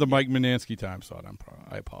put it them during on? the Mike Minihanization time slot.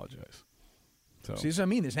 I apologize. So. See, what I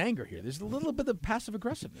mean? There's anger here. There's a little bit of passive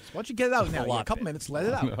aggressiveness. Why don't you get it out now? You got a couple minutes, let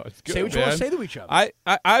it out. No, it's good, say what you want man. to say to each other.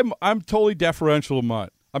 I'm totally deferential to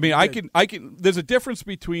Mutt. I mean, I can. There's a difference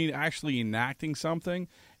between actually enacting something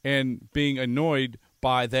and being annoyed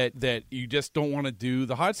by that you just don't want to do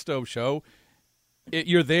the Hot Stove Show.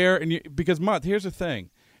 You're there, because Mutt. Here's the thing.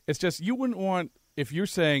 It's just you wouldn't want if you're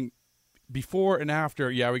saying before and after.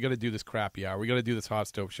 Yeah, we got to do this crappy hour. We got to do this Hot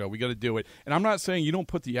Stove Show. We got to do it. And I'm not saying you don't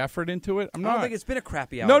put the effort into it. I don't think it's been a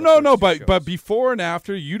crappy hour. No. But before and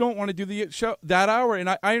after, you don't want to do the show that hour, and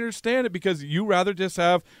I understand it because you rather just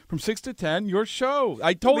have from 6 to 10 your show.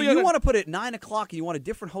 I totally. But you want to put it at 9 o'clock, and you want a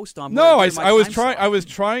different host on. No, I was trying. I was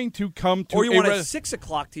trying to come to. Or you want it at 6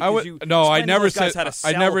 o'clock. I never said.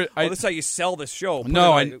 I never. This is how you sell this show.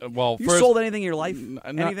 No, you sold anything in your life?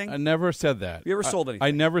 Anything? I never said that. You ever sold anything?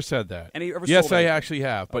 I never said that. And you ever yes, sold I anything? actually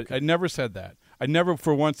have, but Okay. I never said that. I never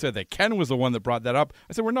for once said that. Ken was the one that brought that up.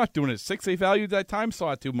 I said, we're not doing it at 6. They valued that time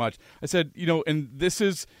slot too much. I said, and this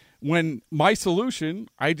is when my solution,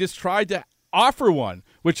 I just tried to offer one,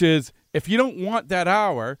 which is if you don't want that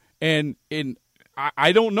hour, and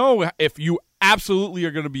I don't know if you absolutely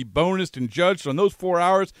are going to be bonused and judged on those 4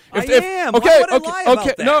 hours. I am. Why would I lie about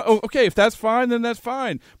that? No, okay. If that's fine, then that's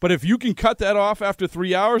fine. But if you can cut that off after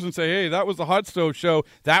 3 hours and say, "Hey, that was the Hot Stove Show.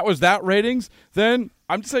 That was that ratings," then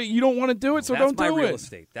I'm just saying you don't want to do it, so don't do it. That's my real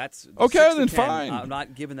estate. That's okay. 6 to Then 10, fine. I'm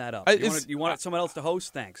not giving that up. It's- You want someone else to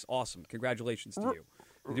host? Thanks. Awesome. Congratulations to you.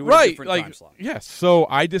 You're doing a Right, different like time slot. yes. So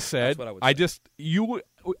I just said, That's what I would say. you.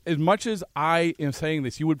 As much as I am saying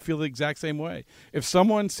this, you would feel the exact same way. If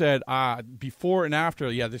someone said, before and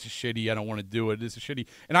after, yeah, this is shitty, I don't want to do it, this is shitty.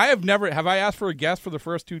 And I have I asked for a guest for the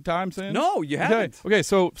first 2 times then? No, you haven't. Okay,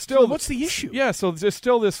 so still. So what's the issue? Yeah, so there's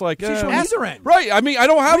still this like. It's on either end. Right, I mean, I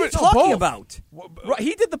don't have What are you it. talking both. about? Right,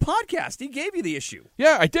 he did the podcast. He gave you the issue.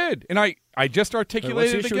 Yeah, I did. And I just Wait, articulated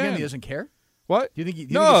what's the it issue again. again? He doesn't care? What? Do you think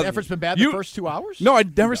his effort's been bad the first 2 hours? No, I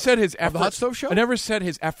never said his effort. the Hot Stove Show? I never said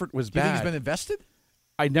his effort was Do you bad. think he's been invested?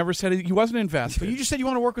 I never said he wasn't invested. But you just said you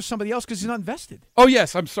want to work with somebody else because he's not invested. Oh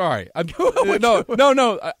yes, I'm sorry. No.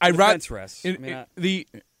 Defense rest. I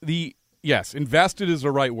mean, Yes, invested is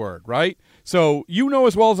the right word, right? So you know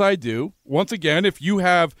as well as I do. Once again, if you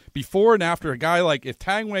have before and after a guy like if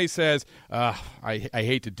Tangway says, "I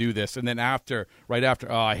hate to do this," and then right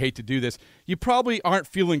after, "Oh, I hate to do this," you probably aren't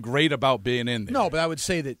feeling great about being in there. No, but I would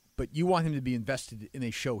say that. But you want him to be invested in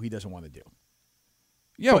a show he doesn't want to do.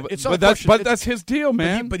 Yeah, But it's not a that's question. that's his deal,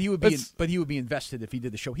 man. But he would be invested if he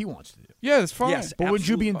did the show he wants to do. Yeah, that's fine. Yes, But would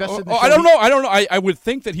you be invested? in the show I don't know. I don't know. I would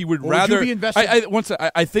think that he would Or would rather you be invested?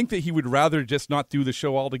 I think that he would rather just not do the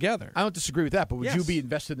show altogether. I don't disagree with that. But would you Yes. be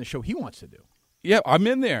invested in the show he wants to do? Yeah, I'm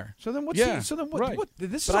in there. So then what's Yeah, so then what? right. What this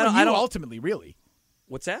But is I on don't- you ultimately, really.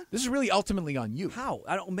 what's that? This is really ultimately on you. How?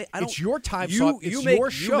 I don't. It's your time You, slot. you It's make, your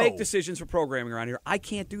You show. make decisions for programming around here. I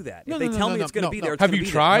can't do that. No, if they no, tell no, me no, it's going to no, be no. there, it's Have gonna you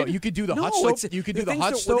be tried? There. No, you could do the No, hot it's- stove. You could the do the things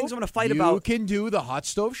hot that- stove. the things I'm gonna fight you about. can do the hot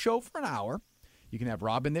stove show for an hour. You can have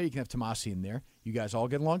Rob in there. You can have Tomasi in there. You guys all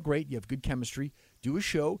get along great. You have good chemistry. Do a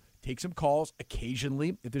show. Take some calls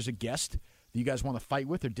occasionally. If there's a guest that you guys want to fight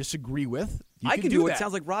with or disagree with, I can can do it. that.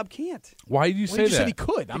 Sounds like Rob can't. Why did you Well, say you that? said he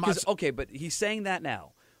could. I'm Because, not. okay, but he's saying that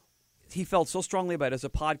now. He felt so strongly about it as a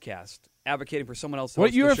podcast, advocating for someone else to What,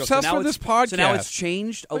 host you're the show. obsessed now with it's- this podcast. So now it's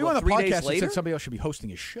changed Well, you went on a 3 days podcast and later? said somebody else should be hosting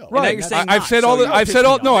his show. Now Right. you're saying I've not. said So all the. you're I've said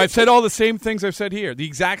all. pissing me No, off. I've said all the same things I've said here. The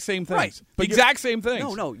exact same things. Right. The But you're- exact same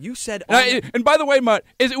things. No, you said... And by the way, Mutt,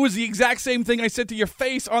 it was the exact same thing I said to your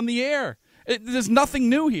face on the air. There's nothing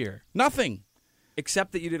new here. Nothing.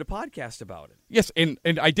 Except that you did a podcast about it. Yes, and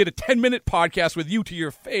I did a 10-minute podcast with you to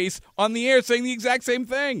your face on the air saying the exact same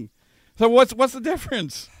thing. So what's the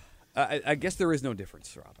difference? I guess there is no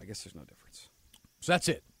difference, Rob. I guess there's no difference. So that's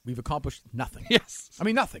it. We've accomplished nothing. Yes. I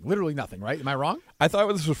mean, nothing. Literally nothing, right? Am I wrong? I thought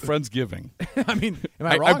this was Friendsgiving. I mean, am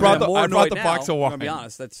I I wrong? brought Am the- More I brought annoyed the box now, of I'm wine. gonna be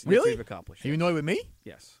honest. That's Really? what we've accomplished. Are you annoyed with me?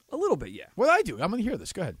 Yes. A little bit, yeah. What did I do? I'm going to hear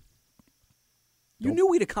this. Go ahead. You knew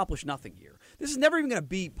we'd accomplish nothing here. This is never even going to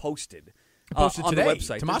be posted. Posted on today. the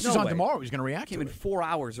website. Tomasi's There's no on way. tomorrow. He's going to react Came to in it. 4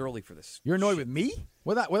 hours early for this. You're annoyed with me?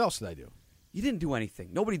 What else did I do? You didn't do anything.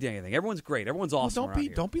 Nobody did anything. Everyone's great. Everyone's awesome. Well, around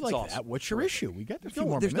here. don't be It's like awesome. that. What's your issue? We got a few No,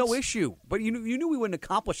 more there's minutes. no issue. But you knew we wouldn't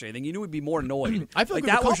accomplish anything. You knew we'd be more annoyed. I feel like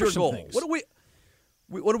we've that was your accomplished some goal. things. What do we?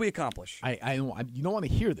 What do we accomplish? You don't want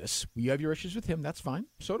to hear this. You have your issues with him. That's fine.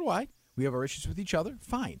 So do I. We have our issues with each other.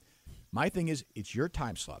 Fine. My thing is, it's your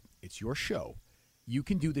time slot. It's your show. You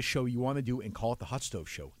can do the show you want to do and call it the Hot Stove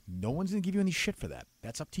Show. No one's going to give you any shit for that.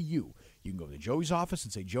 That's up to you. You can go to Joey's office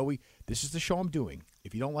and say, Joey, this is the show I'm doing.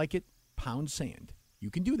 If you don't like it, pound sand.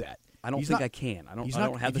 You can do that. I don't think I can. I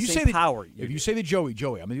don't have the same power. If you say to Joey, I'm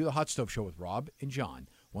going to do the Hot Stove Show with Rob and John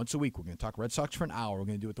once a week. We're going to talk Red Sox for an hour. We're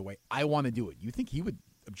going to do it the way I want to do it. You think he would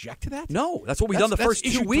object to that? No, that's what we've done the first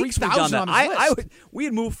 2 weeks. We've done that. We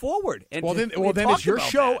had moved forward. And then it's your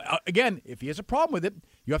show. Again, if he has a problem with it,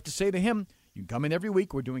 you have to say to him, you can come in every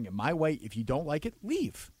week. We're doing it my way. If you don't like it,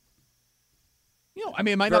 leave.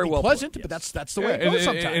 It might not be pleasant, but that's the way it goes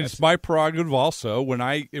sometimes. And it's my prerogative also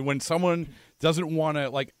when someone doesn't want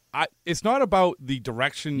to it's not about the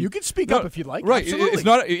direction. You can speak up if you'd like. Right. Absolutely. It's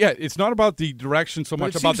not. It's not about the direction so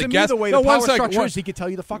much about the guest. The way the power structure is, he could tell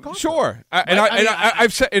you to fuck off. Sure.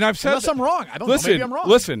 I've said. Unless I'm wrong. I don't know. Maybe I'm wrong.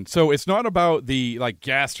 Listen. So it's not about the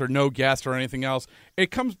guest or no guest or anything else.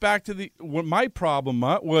 It comes back to what my problem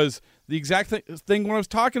was the exact thing what I was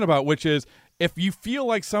talking about, which is, if you feel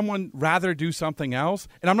like someone rather do something else,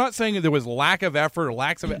 and I'm not saying that there was lack of effort or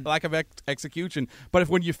lack of execution, but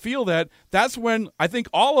when you feel that, that's when I think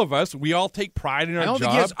all of us, we all take pride in our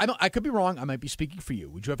job. I could be wrong. I might be speaking for you.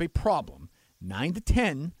 Would you have a problem? 9 to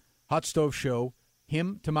 10, Hot Stove Show,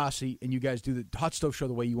 him, Tomasi, and you guys do the Hot Stove Show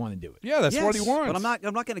the way you want to do it. Yeah, that's what he wants. But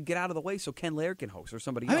I'm not going to get out of the way so Ken Laird can host or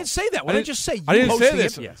somebody else. I didn't say that. What did I just say? I didn't say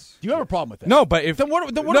this. Yes. Do you have a problem with that? No, but we're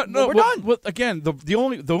done. Well, again, the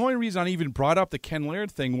only reason I even brought up the Ken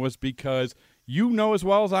Laird thing was because you know as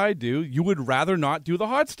well as I do, you would rather not do the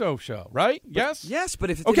Hot Stove Show, right? Yes, but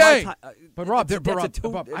if it's okay. But Rob,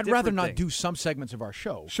 I'd rather not do some segments of our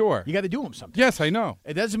show. Sure, you got to do them sometimes. Yes, I know.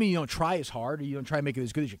 It doesn't mean you don't try as hard or you don't try to make it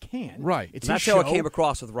as good as you can. Right. That's how it came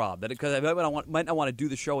across with Rob. That because I might not want to do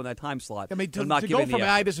the show in that time slot. I mean, to go from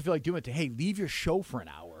I doesn't feel like doing it to leave your show for an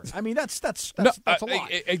hour. I mean, that's a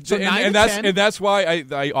lot. And that's why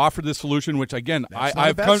I offered this solution, which again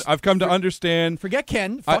I've come to understand. Forget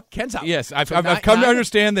Ken. Fuck Ken's out. Yes, I've come to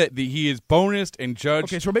understand that he is bonused and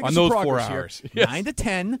judged so we're making on some those 4 hours. Here. Yes. 9 to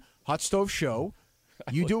 10, Hot Stove Show.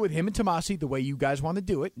 You do it with him and Tomasi the way you guys want to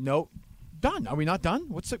do it. No, done. Are we not done?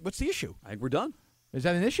 What's the issue? I think we're done. Is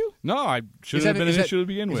that an issue? No, I should have been an issue to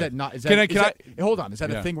begin with. Hold on. Is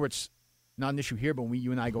that a thing where it's not an issue here, but when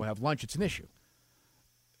you and I go have lunch, it's an issue?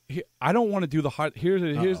 I don't want to do the hot. In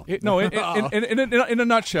a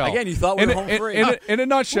nutshell. Again, you thought we were home free. In a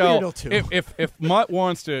nutshell, if Mutt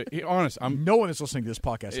wants to, honest, no one is listening to this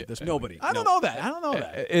podcast at this point. Nobody. I don't know that.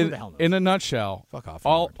 Who the hell knows? In a nutshell, fuck off.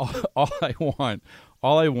 All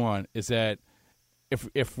I want is that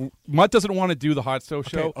if Mutt doesn't want to do the Hot Stove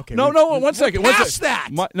Show, one second.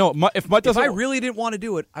 If I really didn't want to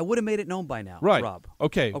do it, I would have made it known by now, right? Rob.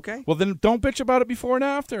 Okay. Well, then don't bitch about it before and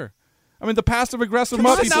after. I mean, the passive-aggressive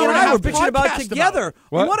Mutt before and after. We're bitching about it together.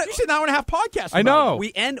 What? You said an hour and a half podcast. I know.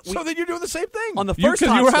 So then you're doing the same thing on the first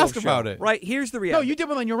time. You were asked show. about it, right? Here's the reality. No, you did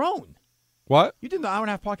one on your own. What? You did an hour and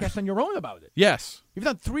a half podcast on your own about it. Yes. You've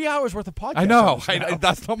done 3 hours worth of podcast. I know.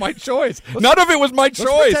 That's not my choice. None of it was my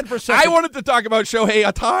choice. I wanted to talk about Shohei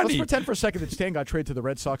Ohtani. Let's pretend for a second that Stan got traded to the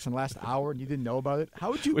Red Sox in the last hour and you didn't know about it.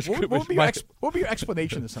 How would you? What would be your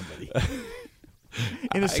explanation to somebody?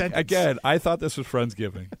 In a sentence. Again, I thought this was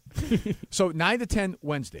Friendsgiving. So 9 to 10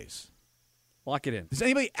 Wednesdays. Lock it in. Does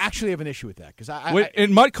anybody actually have an issue with that? Because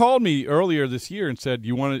and Mutt called me earlier this year and said,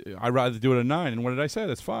 I'd rather do it at 9. And what did I say?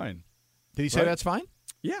 That's fine. Did he say that's fine?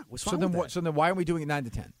 Yeah, it was fine. So then why aren't we doing it 9 to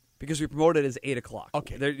 10? Because we promoted it as 8 o'clock.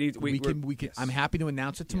 Okay. We can. Yes. I'm happy to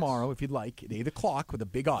announce it tomorrow if you'd like at 8 o'clock with a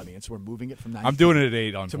big audience. We're moving it from 9. I'm doing it at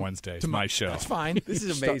 8 on Wednesday. It's my show. That's fine. This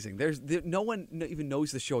is amazing. No one even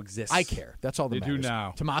knows the show exists. I care. That's all that matters. They do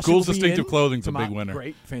now. School's Distinctive Clothing's a big winner.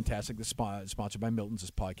 Great, fantastic. This sponsored by Milton's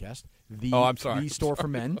this podcast. I'm sorry. The store for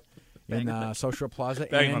men in Social Plaza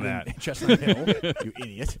and in Chestnut Hill. You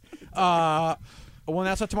idiot. We'll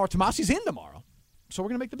announce that tomorrow. Tomasi's in tomorrow, so we're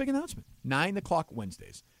gonna make the big announcement. 9 o'clock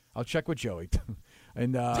Wednesdays. I'll check with Joey,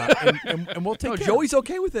 and we'll take. No, care. Joey's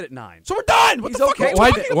okay with it at 9. So we're done. What the fuck are you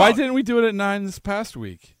talking about? Why didn't we do it at 9 this past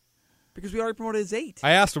week? Because we already promoted as 8.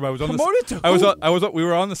 I asked him. I was on promoted to who? We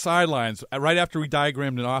were on the sidelines right after we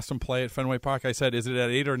diagrammed an awesome play at Fenway Park. I said, "Is it at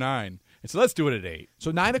 8 or 9?" And so let's do it at 8.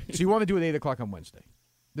 So 9. So you want to do it at 8 o'clock on Wednesday?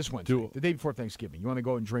 This Wednesday, the day before Thanksgiving. You want to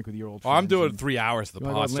go and drink with your old friends? I'm doing 3 hours of the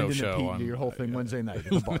Pasto show. Do your whole thing Wednesday night at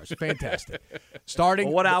the bars. Fantastic. Starting.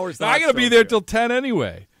 What hours? I'm going to be there till 10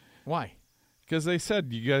 anyway. Why? Because they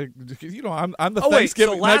said you got. I'm the Oh wait,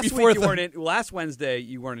 Thanksgiving so night last before week you weren't in. Last Wednesday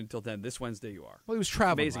you weren't until 10. This Wednesday you are. Well, he was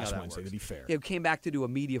traveling Amazing last how that Wednesday, works. to be fair. Yeah, we came back to do a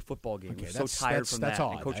media football game. Okay, We were so tired from that's that.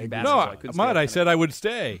 odd. And coaching I agree. basketball. I No, couldn't Mud, stay I up said I would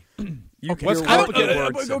stay. Okay, What's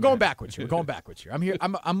going backwards here. We're going backwards here. I'm here.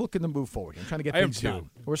 I'm looking to move forward. I'm trying to get I am things too. done.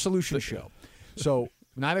 We're a solution show. So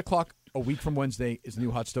 9 o'clock a week from Wednesday is the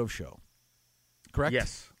new Hot Stove Show. Correct?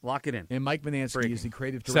 Yes. Lock it in. And Mike Minihanization Breaking. is the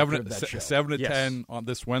creative director of that show. 7 to Yes. 10 on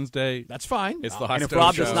this Wednesday. That's fine. It's the Hot And if Stove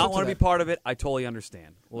Rob Show. does not So want to be that- part of it, I totally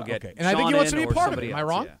understand. We'll get Okay. And I think Sean he wants to in be a or part of it. somebody Am I else,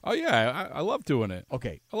 wrong? yeah. Oh yeah, I love doing it.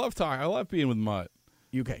 Okay. I love being with Mutt.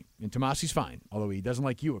 Okay. And Tomasi's fine, although he doesn't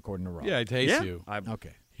like you, according to Rob. Yeah, I taste Yeah. you.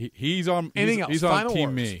 Okay. He's on. Anything He's else? on Final Team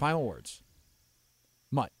words. Me. Final words.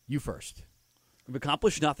 Mutt, you first. We've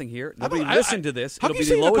accomplished nothing here. How Nobody about- listened to this. How It'll can be you say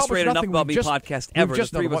the you've lowest accomplished rated Enough nothing? About Me We've just- podcast we've ever.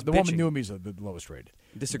 just The three of us the woman bitching. knew me is the lowest rated.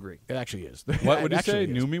 Disagree. It actually is. What would It you say?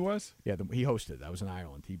 actually is. Numi was? Yeah, he hosted. I was in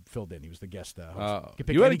Ireland. He filled in. He was the guest host. Could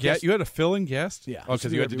pick You had any a guest. You had a fill-in guest. Yeah. Oh,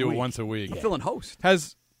 because you had to do it Every once a week. Yeah. Fill and host.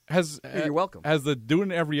 Has You're welcome. Has the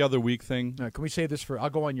doing every other week thing? Can we say this I'll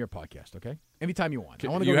go on your podcast, okay? Anytime you want. I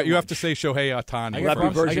want to You, go. you have to say Shohei Ohtani. I Will that be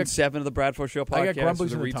grumblings- I version got- 7 of the Bradfo Show I got podcast?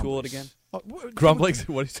 grumblings to and retool it again? Grumblings.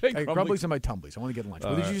 What did you say? Hey, grumblings and my tumblies. I want to get lunch.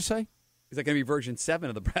 What did you just say? Is that going to be version 7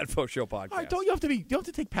 of the Bradfo Show podcast? All right, you don't have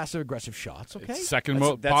to take passive aggressive shots, okay? Second That's-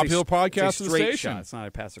 most that's popular a podcast in the straight station. shot. It's not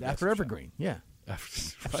a passive. After Evergreen, yeah,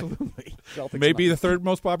 absolutely. Maybe the third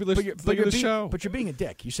most popular thing of the show. But you're being a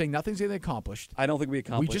dick. You're saying nothing's getting accomplished. I don't think we We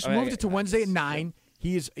accomplished. just moved it to Wednesday at 9.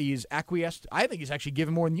 He is acquiesced. I think he's actually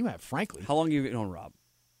given more than you have, frankly. How long have you known Rob?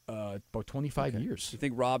 About 25 years. Do you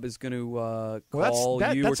think Rob is going to Well, call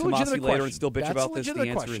you or that's a legitimate Tomasi later question. and still bitch That's about a this? The legitimate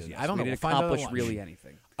answer is question. yes. I don't know. We We'll didn't find out at accomplish lunch. really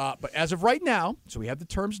anything. But as of right now, so we have the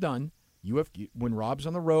terms done. When Rob's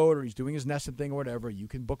on the road or he's doing his nesting thing or whatever, you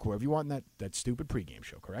can book whoever you want in that stupid pregame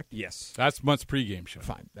show, correct? Yes. That's Mutt's pregame show.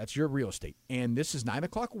 Fine. That's your real estate. And this is 9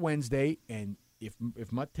 o'clock Wednesday, and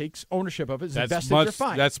if Mutt takes ownership of it, it's invested, you're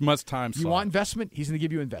fine. That's Mutt's time You slot. want investment, he's going to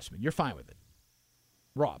give you investment. You're fine with it.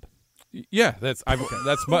 Rob. Yeah, that's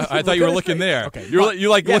Mutt. I thought you were looking there. Okay. You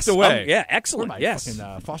Yes. looked away. Yeah, What excellent. am I, Yes.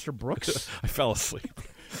 fucking, Foster Brooks? I fell asleep.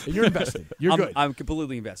 You're invested. You're good. I'm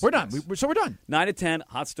completely invested. We're done. yes. So we're done. 9 to 10,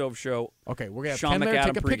 Hot Stove Show. Okay, we're going to Sean have Ken there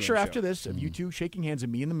McAdam take a picture pregame after show. this of you two shaking hands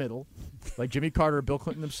and me in the middle, like Jimmy Carter or Bill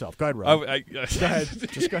Clinton himself. Go ahead, Rob. I- Go ahead.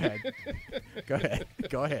 Just go ahead. Go ahead.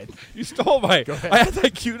 Go ahead. You stole my. Go ahead. I had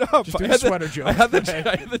that queued up. Just do I the had sweater joke. I had Go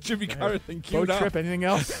ahead. the Jimmy Carter thing Road queued up. trip, anything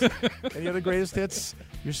else? Any other greatest hits?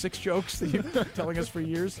 Your 6 jokes that you've been telling us for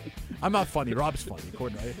years? I'm not funny. Rob's funny.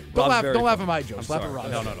 According to Don't Rob's laugh. very Don't laugh funny. at my jokes. I'm Laugh at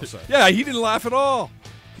sorry. Rob's. No, sorry. Yeah, he didn't laugh at all.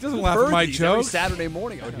 He doesn't laugh at my Birdies every jokes. Saturday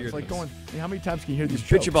morning out here. It's like going. How many times can you hear these Bitch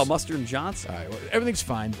jokes? about Mustard and Johnson. All right, well, everything's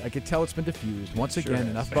fine. I can tell it's been diffused. Once Sure again, has.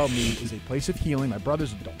 Enough About Me is a place of healing. My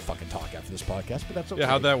brothers don't fucking talk after this podcast, but that's okay. Yeah,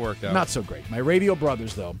 how'd that work out? Not so great. My radio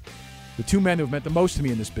brothers, though, the two men who have meant the most to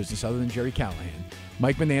me in this business, other than Jerry Callahan,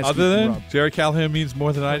 Mike Minihanization. Other than Rob. Jerry Callahan means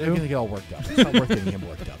more than I I'm going do. to get all worked up. It's not worth getting him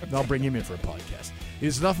worked up. I'll bring him in for a podcast. It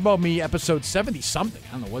is Enough About Me, episode 70-something.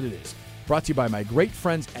 I don't know what it is. Brought to you by my great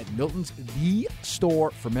friends at Milton's, the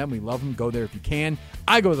store for men. We love them. Go there if you can.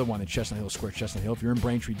 I go to the one at Chestnut Hill Square, Chestnut Hill. If you're in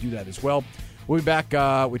Braintree, do that as well. We'll be back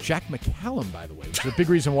with Jack McCallum, by the way, which is a big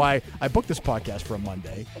reason why I booked this podcast for a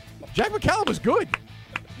Monday. Jack McCallum was good.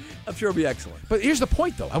 I'm sure it'll be excellent. But here's the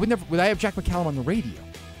point, though. Would I have Jack McCallum on the radio?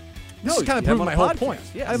 This is kind of you have proving him on my the whole podcast. point.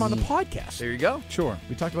 Yes. I'm on the podcast. There you go. Sure.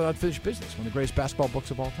 We talked about Unfinished Business, one of the greatest basketball books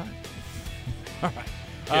of all time. All right.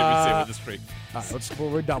 Can't even say with this straight. All right,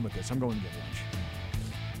 we're done with this. I'm going to get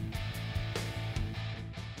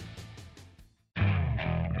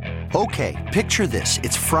lunch. Okay, picture this.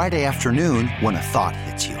 It's Friday afternoon when a thought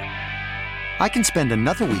hits you. I can spend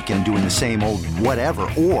another weekend doing the same old whatever,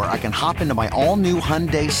 or I can hop into my all-new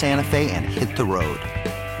Hyundai Santa Fe and hit the road.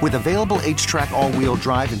 With available H-Track all-wheel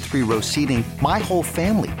drive and 3-row seating, my whole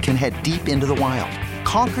family can head deep into the wild.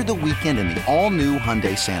 Conquer the weekend in the all-new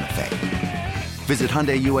Hyundai Santa Fe. Visit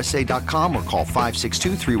HyundaiUSA.com or call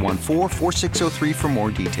 562-314-4603 for more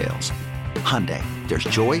details. Hyundai, there's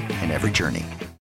joy in every journey.